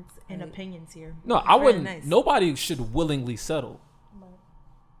difference in opinions here. No, It's I very wouldn't. nice. Nobody should willingly settle.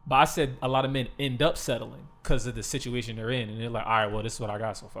 But I said a lot of men end up settling because of the situation they're in, and they're like, all right, well, this is what I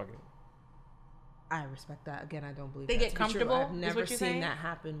got, so fuck it. I respect that. Again, I don't believe They that get to be true. comfortable, I've is never what you're seen saying? that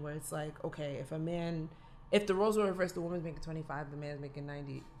happen where it's like, okay, if the roles were reversed, the woman's making 25, the man's making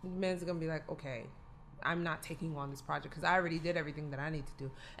 90. The man's gonna be like, okay, I'm not taking on this project because I already did everything that I need to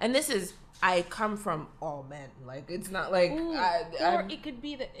do. And this is, I come from all men. Like, it's not like Or it could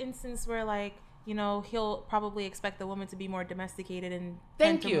be the instance where, like, you know, he'll probably expect the woman to be more domesticated and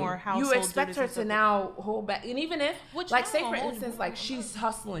thank tend to you. more household You expect duties her and to stuff. now hold back, and even if, Which like, no, say for hold- instance, like she's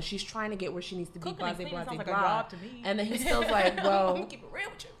hustling, she's trying to get where she needs to be, Cooking and blah cleaning blah sounds like a blah, job to me. and then he still's like, I'm well, gonna keep it real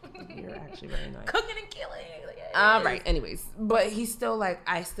with you. you're actually very nice. Cooking and killing. All right. Anyways, but he's still like,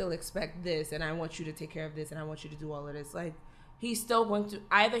 I still expect this, and I want you to take care of this, and I want you to do all of this. Like, he's still going to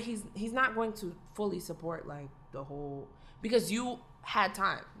either he's not going to fully support like the whole, because you had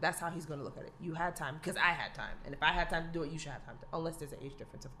time. That's how he's going to look at it. You had time because I had time, and if I had time to do it, you should have time to, unless there's an age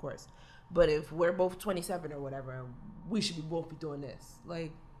difference, of course. But if we're both 27 or whatever, we should be both be doing this.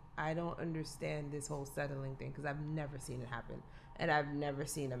 Like, I don't understand this whole settling thing because I've never seen it happen. And I've never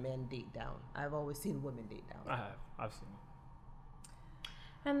seen a man date down. I've always seen women date down. I have. I've seen it.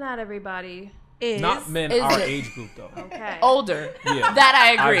 And not everybody. Not men is our it- age group though, Okay. Older. Yeah. That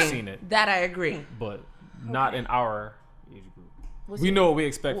I agree. I've seen it. That I agree. but not in our age group. What's We your- know what we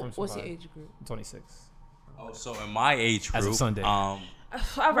expect from What's your somebody. age group? 26. Oh, so in my age As of group, Sunday.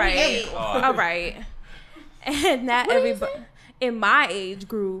 All right. Hey. All right. And not everybody in my age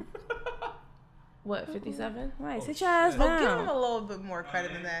group. What, 57? Right, sit your ass Oh, give him down. a little bit more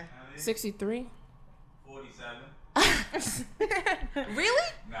credit than that. 63? 47. Really?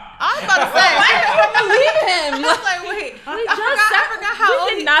 Nah. I was about to say. I believe him. I was like, wait. I forgot how we old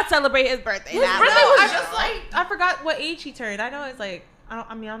did he not celebrate his birthday. No, I just like I forgot what age he turned. I know it's like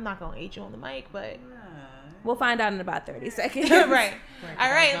I mean I'm not gonna age you on the mic, but We'll find out in about 30 seconds. right.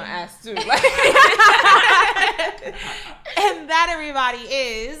 All right. Gonna ask too. And that, everybody,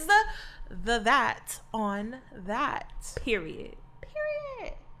 is that on that. Period.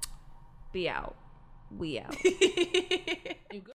 Period. Be out. We out.